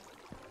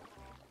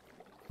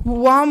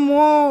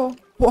వామ్మో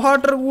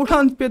వాటర్ కూడా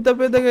అంత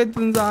పెద్దగా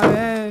అవుతుంది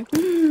సామే.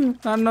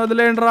 నన్ను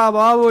వదిలేండి రా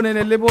బాబు, నేను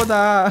వెళ్ళిపోతా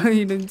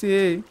ఈ నుంచి.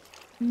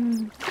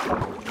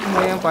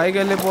 నేను పైకి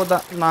వెళ్ళిపోతా,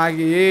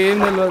 నాకు ఏం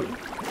తెలియదు.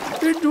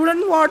 ఇటు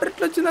చూడండి వాటర్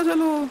ఎట్లా వచ్చింది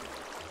అసలు.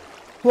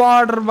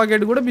 వాటర్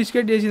బకెట్ కూడా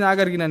బిస్కెట్ చేసింది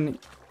ఆఖరికి నన్ను.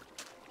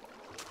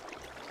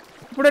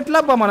 ఇప్పుడు ఎట్లా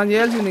అబ్బా మనం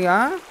చేయాల్సిందిగా?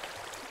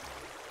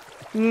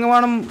 ఇంకా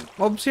మనం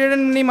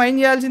ఒబ్సిడియన్ని మైన్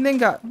చేయాల్సిందే,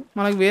 ఇంకా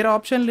మనకు వేరే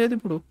ఆప్షన్ లేదు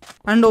ఇప్పుడు.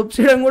 అండ్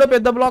ఒబ్సిడియన్ కూడా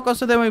పెద్ద బ్లాక్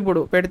వస్తుందేమో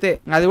ఇప్పుడు పెడితే.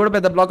 అది కూడా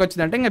పెద్ద బ్లాక్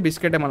వచ్చిందంటే ఇంకా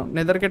బిస్కెటే. మనం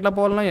నెదర్కి ఎట్లా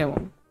పోవాలనో ఏమో.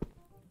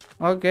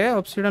 ఓకే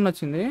ఒబ్సిడియన్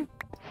వచ్చింది.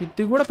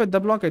 ఇది కూడా పెద్ద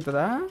బ్లాక్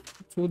అవుతుందా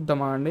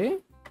చూద్దామా అండి.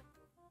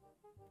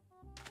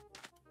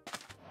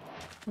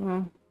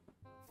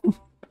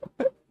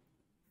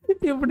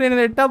 ఇప్పుడు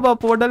నేను ఎట్టా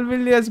పోర్టల్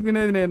బిల్డ్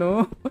చేసుకునేది? నేను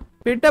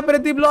పెట్టా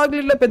ప్రతి బ్లాక్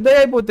ఇట్లా పెద్దగా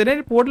అయిపోతే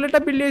నేను పోర్టల్ ఎట్టా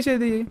బిల్డ్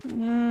చేసేది?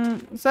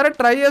 సరే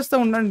ట్రై చేస్తూ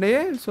ఉండండి.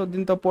 సో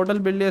దీంతో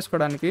పోర్టల్ బిల్డ్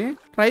చేసుకోవడానికి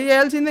ట్రై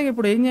చేయాల్సిందే.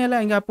 ఇప్పుడు ఏం చేయాలి?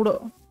 ఇంకా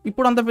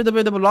ఇప్పుడు అంత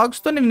పెద్ద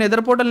బ్లాక్స్తో నేను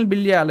నెదర్ పోర్టల్ని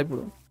బిల్డ్ చేయాలి.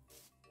 ఇప్పుడు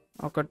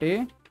 1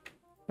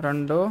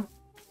 2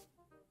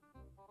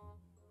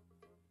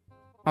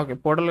 ఓకే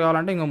పోర్టల్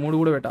కావాలంటే ఇంకా 3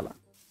 కూడా పెట్టాలా.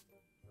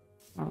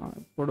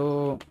 ఇప్పుడు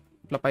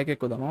ఇట్లా పైకి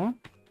ఎక్కుదాము.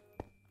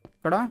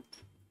 ఇక్కడ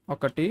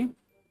 1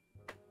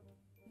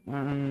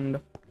 అండ్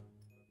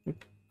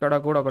ఇక్కడ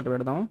కూడా 1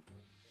 పెడదాం.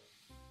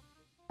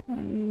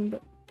 అండ్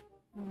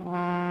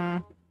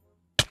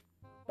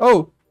ఓ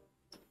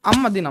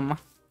అమ్మ దీనమ్మ.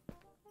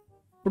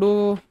 ఇప్పుడు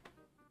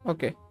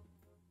ఓకే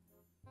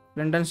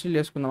ఫ్లింట్ అండ్ స్టీల్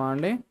చేసుకుందామా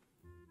అండి.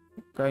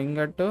 ఒక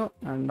ఇంగట్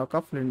అండ్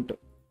ఒక ఫ్లింట్.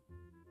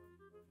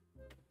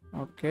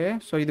 ఓకే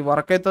సో ఇది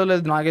వర్క్ అవుతుందో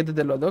లేదు నాకైతే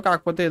తెలియదు,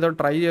 కాకపోతే ఏదో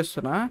ట్రై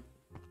చేస్తున్నా.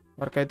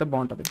 వర్క్ అయితే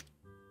బాగుంటుంది.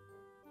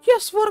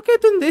 ఎస్ వర్క్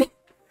అవుతుంది.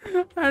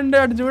 అండ్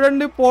అటు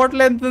చూడండి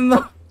పోర్టల్ ఎంత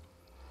ఉందో.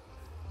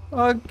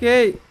 ఓకే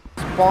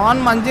స్పాన్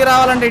మంచి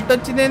రావాలంటే ఇటు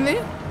వచ్చింది ఏంది?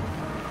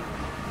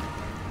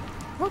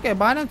 ఓకే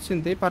బాగానే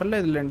వచ్చింది,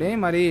 పర్లేదులేండి.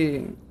 మరి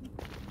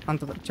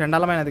అంత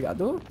చండాలమైనది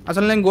కాదు.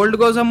 అసలు నేను గోల్డ్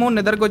కోసము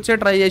నిద్రకు వచ్చే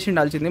ట్రై చేసి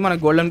ఉండాల్సింది.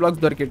 మనకు గోల్డెన్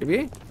బ్లాక్స్ దొరికేటివి.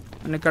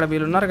 అండ్ ఇక్కడ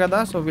వీళ్ళు ఉన్నారు కదా,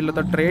 సో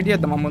వీళ్ళతో ట్రేడ్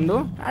చేద్దామా ముందు.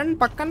 అండ్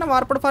పక్కన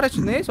వార్పడ్ ఫారెస్ట్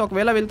ఉంది. సో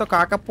ఒకవేళ వీళ్ళతో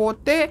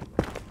కాకపోతే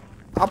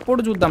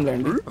అప్పుడు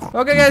చూద్దాంలేండి.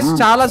 ఓకే గైస్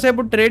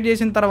చాలాసేపు ట్రేడ్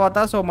చేసిన తర్వాత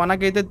సో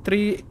మనకైతే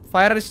 3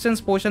 ఫైర్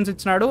రెసిస్టెన్స్ పోషన్స్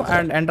ఇచ్చినాడు.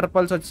 అండ్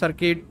ఎంటర్పల్స్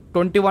వచ్చేసరికి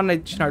 21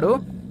 ఇచ్చినాడు.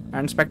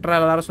 అండ్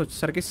స్పెక్ట్రల్ అలర్స్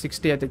వచ్చేసరికి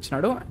 60 అయితే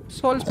ఇచ్చినాడు.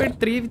 సోల్ స్పీడ్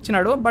 3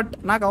 ఇచ్చినాడు. బట్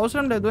నాకు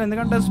అవసరం లేదు,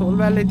 ఎందుకంటే సోల్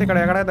వాల్యూ అయితే ఇక్కడ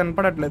ఎక్కడ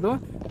కనపడట్లేదు.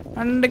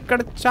 అండ్ ఇక్కడ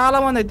చాలా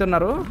మంది అయితే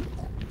ఉన్నారు.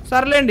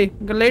 సర్లేండి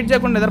ఇంకా లేట్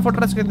చేయకుండా నెదర్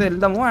ఫోర్ట్రెస్కి అయితే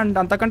వెళ్దాము. అండ్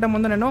అంతకంటే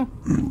ముందు నేను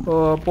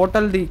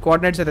పోర్టల్ది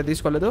కోఆర్డినేట్స్ అయితే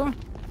తీసుకోలేదు.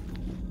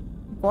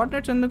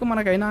 కోఆర్డినేట్స్ ఎందుకు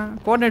మనకైనా,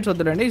 కోఆర్డినేట్స్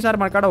వద్దులేండి. ఈసారి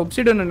మన కాడ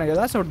ఒబ్సిడియన్ ఉన్నాయి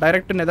కదా, సో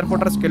డైరెక్ట్ నెదర్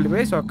ఫోర్ట్రెస్కి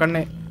వెళ్ళిపోయి సో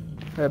అక్కడనే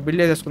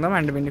బిల్డ్ చేసేసుకుందాం.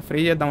 అండ్ వీడిని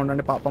ఫ్రీ చేద్దాం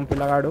ఉండండి. పాపం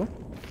పిల్లగాడు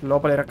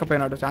లోపల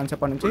ఇరక్కపోయినాడు ఛాన్స్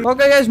ఎప్పటి నుంచి.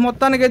 ఓకే గైస్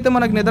మొత్తానికి అయితే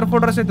మనకి నెదర్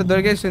ఫోర్ట్రెస్ అయితే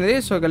దొరికేసింది.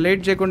 సో ఇక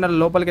లేట్ చేయకుండా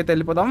లోపలికి అయితే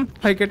వెళ్ళిపోదాం.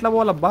 పైకి ఎట్లా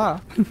పోవాలబ్బా?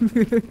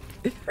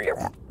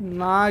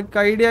 నాకు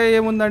ఐడియా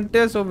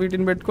ఏముందంటే సో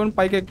వీటిని పెట్టుకొని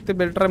పైకి ఎక్కితే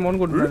బెటర్ ఏమో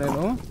అనుకుంటున్నాను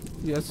నేను.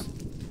 ఎస్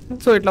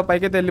సో ఇట్లా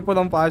పైకి అయితే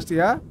వెళ్ళిపోదాం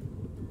ఫాస్ట్గా.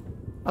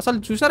 అసలు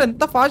చూసారు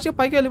ఎంత ఫాస్ట్గా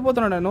పైకి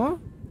వెళ్ళిపోతున్నాను నేను.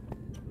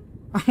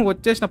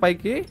 వచ్చేసిన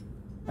పైకి.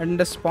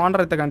 అండ్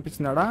స్పానర్ అయితే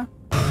కనిపిస్తున్నాడా?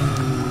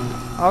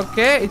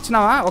 ఓకే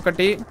ఇచ్చినావా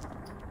 1.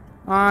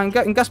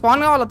 ఇంకా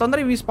స్పాన్ కావాలా తొందర.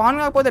 ఇవి స్పాన్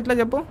కాకపోతే ఎట్లా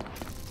చెప్పు?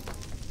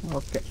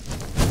 ఓకే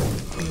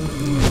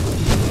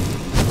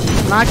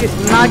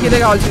నాకు ఇదే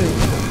కావాల్సింది.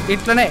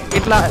 ఇట్లనే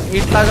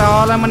ఇట్లా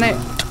కావాలమనే.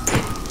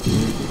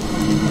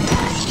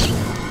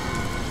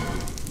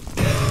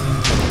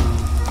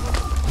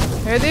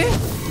 ఏది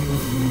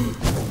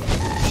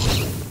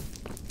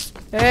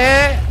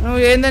నువ్వు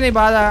ఏందని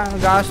బాధ?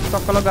 గాస్ట్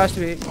తొక్కలో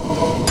గాస్ట్వి.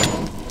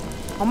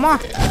 అమ్మా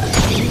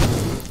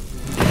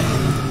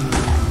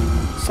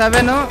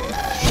 7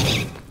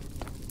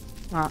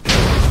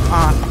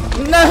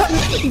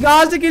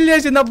 గాజు కిల్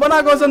చేసింది అబ్బా నా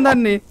కోసం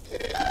దాన్ని.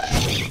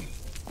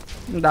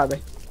 దాబే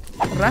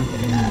రా.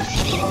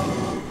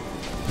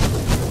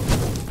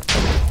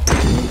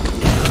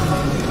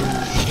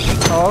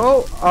 ఓ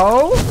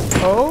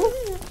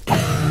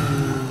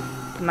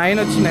 9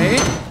 వచ్చినాయి.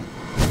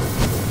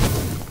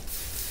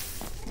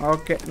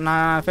 ఓకే నా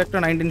ఎఫెక్ట్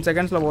 19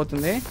 సెకండ్స్లో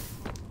పోతుంది.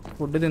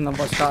 ఫుడ్ తిందాం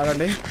ఫస్ట్.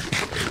 ఆగండి.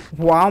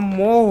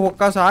 వామ్మో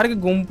ఒక్కసారికి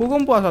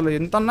గుంపు అసలు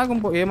ఎంతన్నా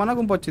గుంపు, ఏమన్నా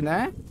గుంపు వచ్చిందా?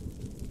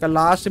 ఇక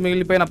లాస్ట్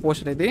మిగిలిపోయిన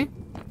పోషన్ ఇది.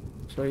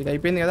 సో ఇది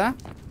అయిపోయింది కదా.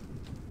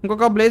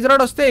 ఇంకొక బ్లేజ్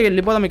రాడ్ వస్తే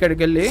వెళ్ళిపోదాం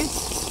ఇక్కడికి వెళ్ళి.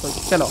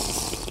 చలో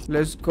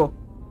లెట్స్ గో.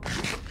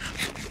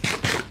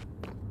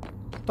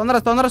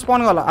 తొందర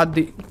స్పాన్ కావాలా?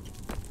 అది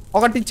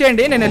 1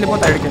 ఇచ్చేయండి, నేను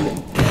వెళ్ళిపోతా ఇక్కడికి వెళ్ళి.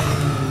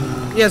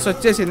 ఎస్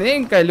వచ్చేసింది.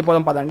 ఇంకా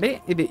వెళ్ళిపోదాం పదండి.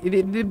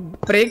 ఇది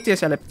బ్రేక్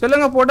చేసేయాలి. చలో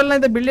ఇంకా పోర్టల్ని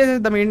అయితే బిల్డ్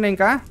చేసేద్దాం ఏంటి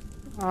ఇంకా.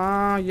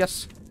 ఎస్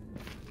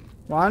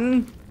 1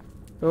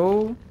 2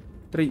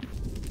 3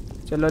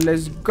 చలో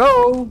లెట్స్ గో.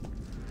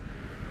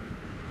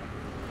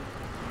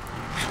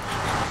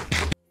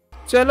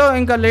 చలో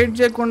ఇంకా లేట్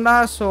చేయకుండా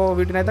సో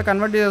వీటిని అయితే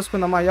కన్వర్ట్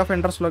చేసుకుందాం ఐ ఆఫ్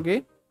ఎంట్రస్లోకి.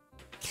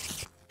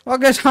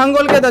 ఓకే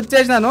షాంగోల్కి అయితే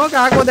వచ్చేసినాను.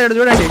 కాకపోతే ఇక్కడ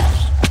చూడండి,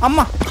 అమ్మ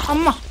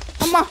అమ్మ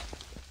అమ్మ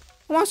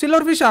అమ్మ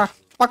సిల్వర్ ఫిషా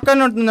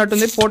పక్కనే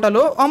ఉంటున్నట్టుంది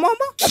పోటలు. అమ్మ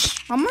అమ్మ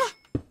అమ్మ.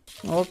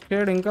 ఓకే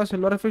ఇంకా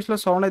సిల్వర్ ఫిష్లో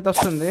సౌండ్ అయితే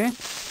వస్తుంది.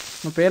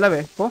 నువ్వు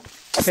పేలవే పో,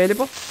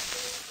 పేలిపో.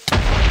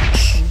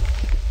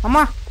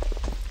 అమ్మా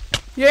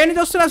ఏంటి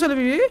వస్తున్నాయి అసలు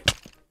ఇవి?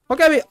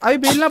 ఓకే అవి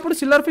పేలినప్పుడు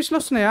సిల్వర్ ఫిష్లు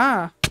వస్తున్నాయా?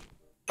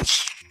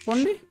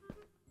 పోండి.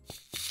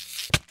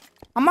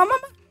 అమ్మ అమ్మ.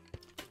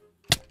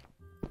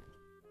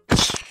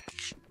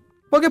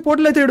 ఓకే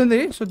పోర్టల్ అయితే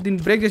ఉంది. సో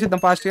దీన్ని బ్రేక్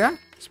చేసేద్దాం ఫాస్ట్గా.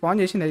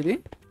 స్పాన్ చేసింది ఇది,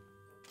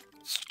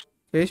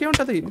 చేసి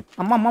ఉంటుంది.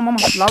 అమ్మ అమ్మ అమ్మ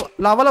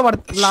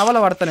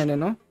లావాలో పడతానే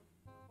నేను.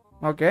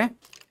 ఓకే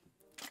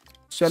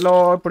చలో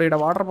ఇప్పుడు ఇక్కడ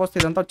వాటర్ పోస్తే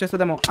ఇదంతా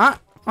వచ్చేస్తుందేమో.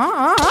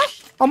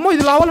 అమ్మో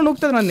ఇది లావాలో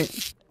నూకుతుంది నన్ను.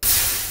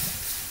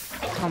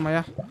 అమ్మయ్య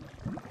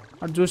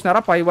అది చూసినారా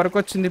పై వరకు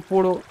వచ్చింది.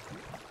 ఇప్పుడు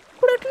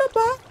ఎట్లా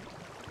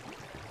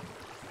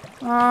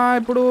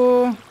ఇప్పుడు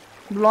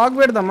బ్లాక్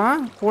పెడదామా?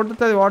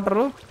 పోతుంది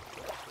వాటరు.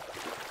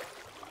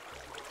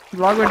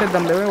 బ్లాక్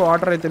పెట్టేద్దాం లేవే,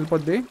 వాటర్ అయితే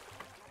వెళ్ళిపోద్ది.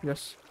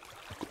 ఎస్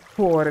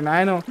ఓరే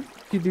నాయన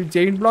ఇది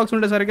జైంట్ బ్లాక్స్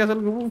ఉండేసరికి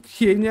అసలు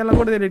ఏం చేయాలో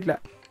కూడా తెలియట్లే.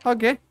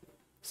 ఓకే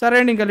సరే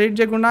అండి ఇంకా లేట్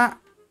చేయకుండా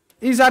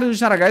ఈసారి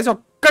చూసినారా గైస్,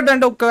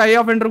 ఒక్కటంటే ఒక్క ఐ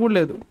ఆఫ్ ఎంటర్ కూడా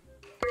లేదు.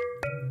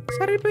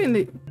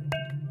 సరిపోయింది.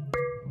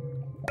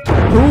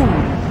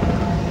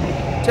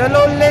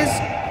 చలో లెట్స్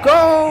గో.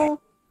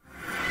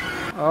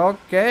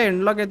 ఓకే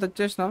ఎండ్లోకి అయితే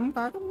వచ్చేసినాం.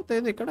 కాకపోతే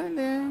ఇది ఎక్కడ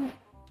అయింది?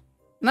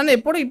 నన్ను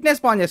ఎప్పుడు ఇట్నే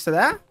స్పాన్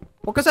చేస్తుందా?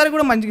 ఒక్కసారి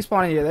కూడా మంచిగా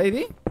స్పాన్ అయ్యేదా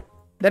ఇది?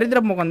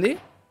 దరిద్రం మొక్కంది.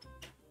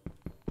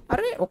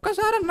 అరే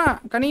ఒక్కసారి అన్నా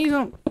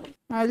కనీసం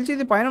తెలిసి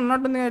ఇది పైన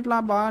ఉన్నట్టుంది ఇట్లా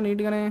బాగా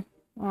నీట్గానే.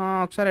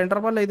 ఒకసారి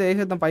ఎంటర్ పళ్ళు అయితే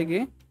వేసేద్దాం పైకి.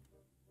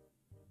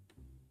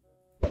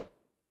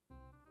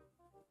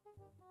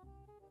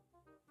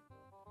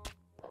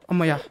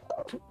 అమ్మయ్యా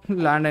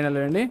ల్యాండ్ అయినా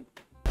లేండి.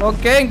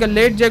 ఓకే ఇంకా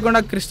లేట్ చేయకుండా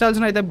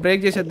క్రిస్టల్స్ని అయితే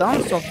బ్రేక్ చేసేద్దాం.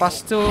 సో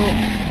ఫస్ట్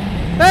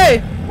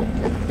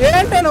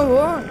ఏంటే నువ్వు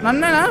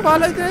నన్నేనా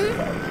ఫాలో అయితే?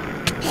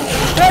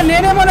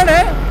 నేనేమన్నానే?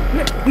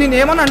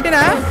 నేనేమన్నా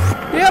అంటేనా?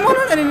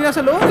 ఏమన్నా నేను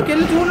అసలు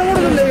వెళ్ళి చూడడం కూడా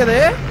చూడలేదు కదే.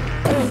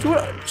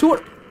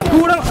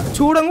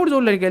 చూడడం కూడా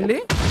చూడలేదు వెళ్ళి.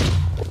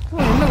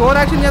 ఎందుకు ఓవర్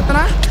యాక్షన్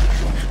చేస్తానా?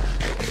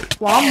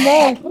 వామ్మో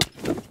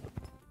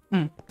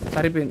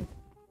సరిపోయింది.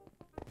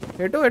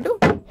 ఎటు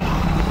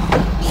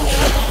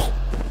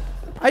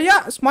అయ్యా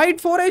స్మైట్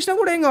 4 వేసినా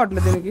కూడా ఏం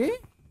కావట్లేదు దీనికి.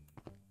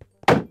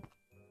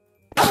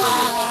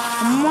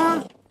 అమ్మా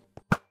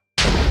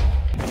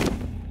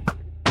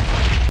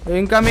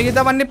ఇంకా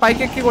మిగతావన్నీ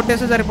పైకి ఎక్కి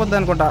కొట్టేస్తే సరిపోద్ది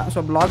అనుకుంటా. సో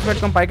బ్లాక్స్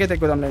పెట్టుకొని పైకి అయితే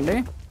ఎక్కుదాంలేండి.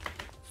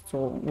 సో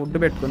వుడ్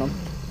పెట్టుకుందాం.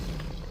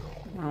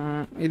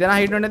 ఇదేనా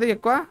హైట్ ఉండేది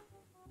ఎక్కువ?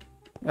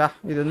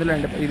 ఇది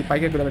ఉందిలేండి, ఇది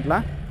పైకి ఎక్కుదాం ఇట్లా.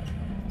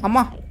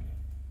 అమ్మా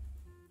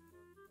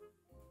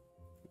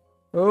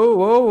ఓ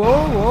ఓ ఓ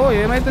ఓ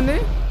ఏమవుతుంది?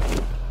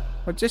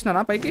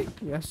 వచ్చేసినానా పైకి?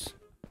 ఎస్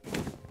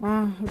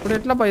ఇప్పుడు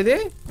ఎట్లా పై ఇది?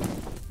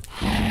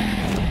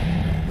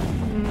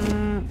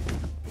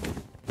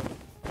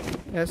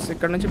 ఎస్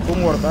ఇక్కడ నుంచి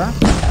భూమి కొడతా.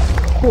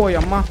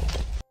 పోయమ్మా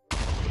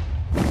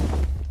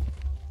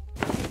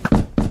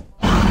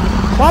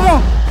పాము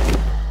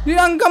ఇది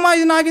అంకమ్మా,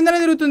 ఇది నా కిందనే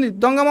తిరుగుతుంది.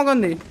 దొంగ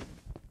మొగంది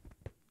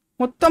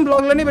మొత్తం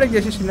బ్లాక్లన్నీ బ్రేక్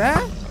చేసేసిందా?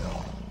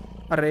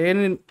 అరే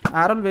నేను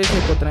ఆరోలు వేస్ట్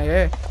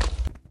అయిపోతున్నాయే.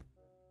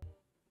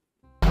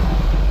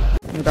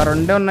 ఇంకా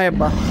 2 ఉన్నాయి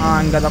అబ్బా.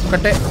 ఇంకా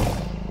అదొక్కటే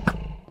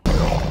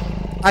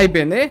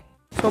అయిపోయింది.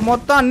 సో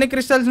మొత్తం అన్ని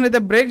క్రిస్టల్స్ని అయితే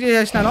బ్రేక్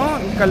చేసేసినాను.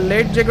 ఇంకా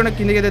లేట్ చేయకుండా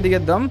కిందికి అయితే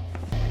దిగేద్దాం.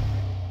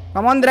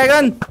 కమాన్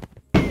డ్రాగన్.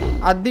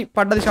 అది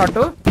పడ్డది, షాట్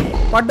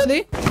పడ్డది.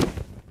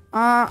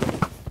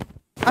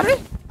 అరే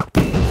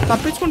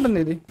తప్పించుకుంటుంది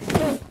ఇది.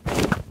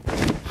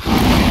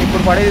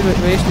 ఇప్పుడు పడేది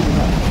వేస్ట్ ఇది.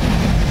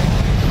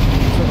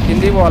 సో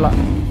కిందికి పోవాలా.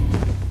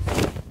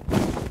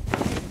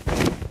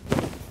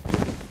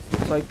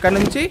 సో ఇక్కడ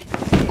నుంచి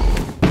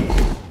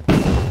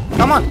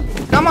కమాన్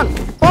కమాన్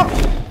పో,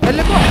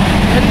 వెళ్ళిపో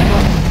వెళ్ళిపో.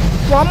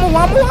 వాము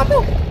వాము వాము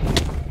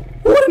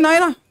ఊరి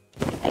నాయన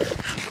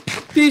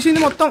తీసింది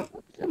మొత్తం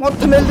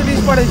వెళ్తూ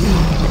తీసి పడేసింది.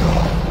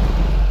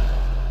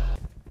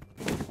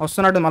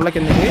 వస్తున్నట్టు మళ్ళీ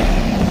కిందకి.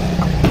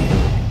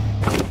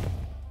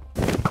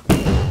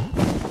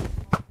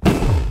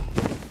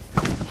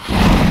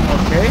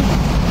 ఓకే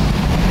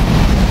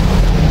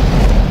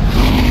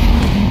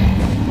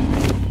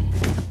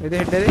ఇది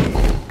హెడ్, ఇది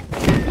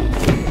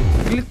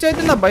గ్లిచ్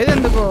అవుతుంది అబ్బా. ఇది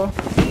ఎందుకు?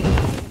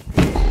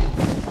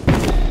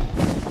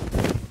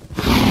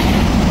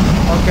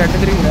 ఓకే అట్టు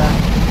తిరిగిందా?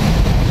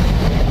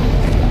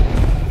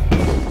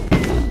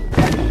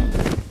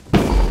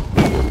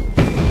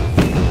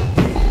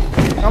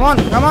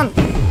 కమాన్ కమాన్.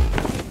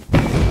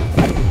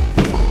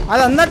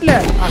 అది అందట్లే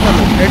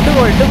అసలు. ఎడ్డు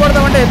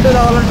కొడదామంటే ఎడ్డు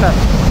కావాలంటారు,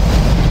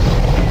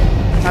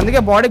 అందుకే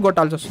బాడీ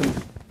కొట్టాల్సి వస్తుంది.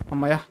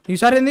 అమ్మయ్య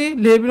ఈసారి ఏంది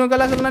లేపిన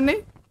కదా అసలు నన్ను.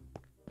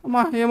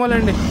 అమ్మా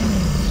ఏమోలేండి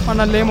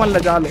మన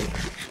లేమల్ల చాలు.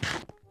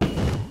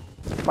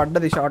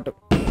 పడ్డది షార్ట్,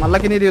 మళ్ళా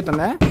కింద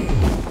దిగుతుందా?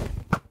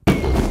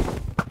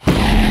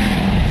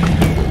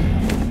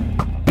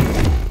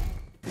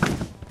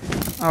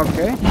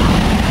 ఓకే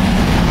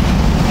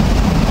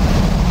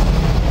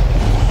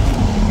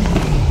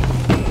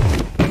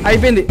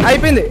అయిపోయింది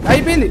అయిపోయింది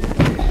అయిపోయింది.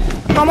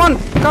 కమాన్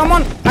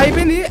కమాన్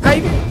అయిపోయింది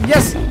అయిపోయింది.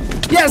 ఎస్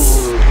ఎస్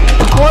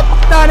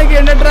మొత్తానికి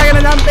ఎండర్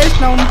డ్రాగన్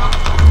చంపేసినాం.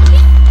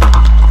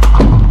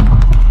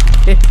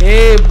 ఏ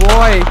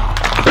బాయ్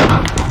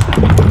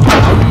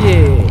అయ్యే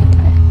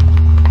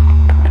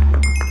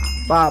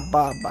బా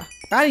బా బా.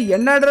 కానీ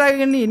ఎండర్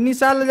డ్రాగన్ని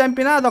ఎన్నిసార్లు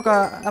చంపినా అదొక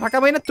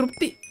రకమైన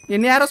తృప్తి.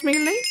 ఎన్ని యారోస్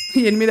మిగిలినాయి?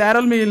 8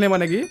 యారోలు మిగిలినాయి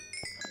మనకి.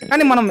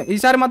 కానీ మనం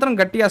ఈసారి మాత్రం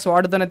గట్టిగా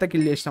స్వాడ్తోనైతే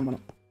కిల్ చేసినాం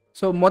మనం.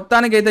 సో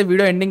మొత్తానికి అయితే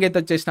వీడియో ఎండింగ్ అయితే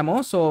వచ్చేసినాము.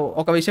 సో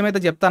ఒక విషయం అయితే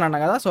చెప్తానన్నా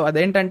కదా, సో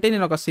అదేంటంటే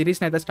నేను ఒక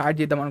సిరీస్ని అయితే స్టార్ట్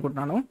చేద్దాం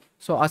అనుకుంటున్నాను.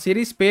 సో ఆ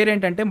సిరీస్ పేరు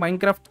ఏంటంటే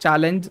మైన్క్రాఫ్ట్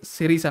ఛాలెంజ్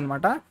సిరీస్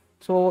అనమాట.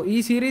 సో ఈ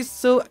సిరీస్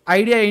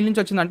ఐడియా ఏ నుంచి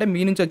వచ్చిందంటే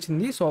మీ నుంచి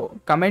వచ్చింది. So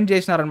comment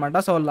చేసినారనమాట.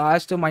 So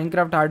last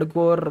Minecraft hard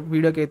core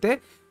వీడియోకి అయితే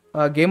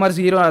గేమర్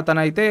జీరో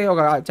అతనైతే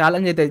ఒక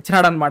ఛాలెంజ్ అయితే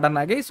ఇచ్చినాడనమాట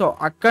నాకు. సో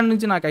అక్కడి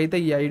నుంచి నాకైతే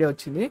ఈ ఐడియా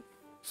వచ్చింది.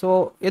 సో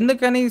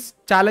ఎందుకని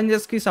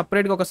ఛాలెంజెస్కి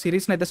సపరేట్గా ఒక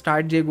సిరీస్ని అయితే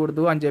స్టార్ట్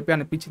చేయకూడదు అని చెప్పి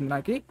అనిపించింది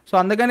నాకు. సో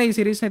అందుకని ఈ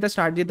సిరీస్ని అయితే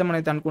స్టార్ట్ చేద్దామని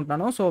అయితే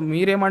అనుకుంటున్నాను. సో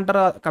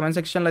మీరేమంటారో కమెంట్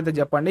సెక్షన్లో అయితే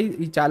చెప్పండి,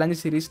 ఈ ఛాలెంజ్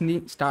సిరీస్ని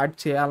స్టార్ట్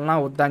చేయాలన్నా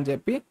వద్దా అని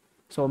చెప్పి.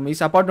 సో మీ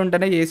సపోర్ట్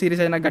ఉంటేనే ఏ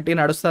సిరీస్ అయినా గట్టిగా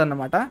నడుస్తుంది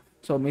అనమాట.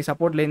 సో మీ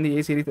సపోర్ట్ లేనిది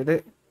ఏ సిరీస్ అయితే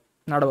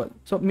నడవదు.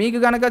 సో మీకు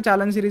కనుక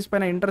ఛాలెంజ్ సిరీస్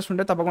పైన ఇంట్రెస్ట్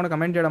ఉంటే తప్పకుండా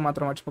కమెంట్ చేయడం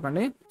మాత్రం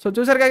మర్చిపోకండి. సో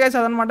చూసారు గైస్,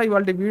 అదనమాట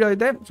ఇవాళ వీడియో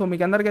అయితే. సో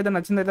మీకు అందరికైతే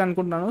నచ్చిందైతే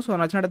అనుకుంటున్నాను. సో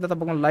నచ్చినట్టయితే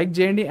తప్పకుండా లైక్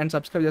చేయండి అండ్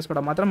సబ్స్క్రైబ్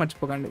చేసుకోవడం మాత్రం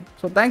మర్చిపోకండి.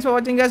 So thanks for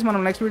watching guys.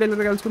 మనం నెక్స్ట్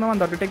వీడియోలో కలుసుకుందాం.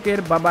 అందరికీ take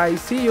care, bye,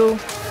 see you.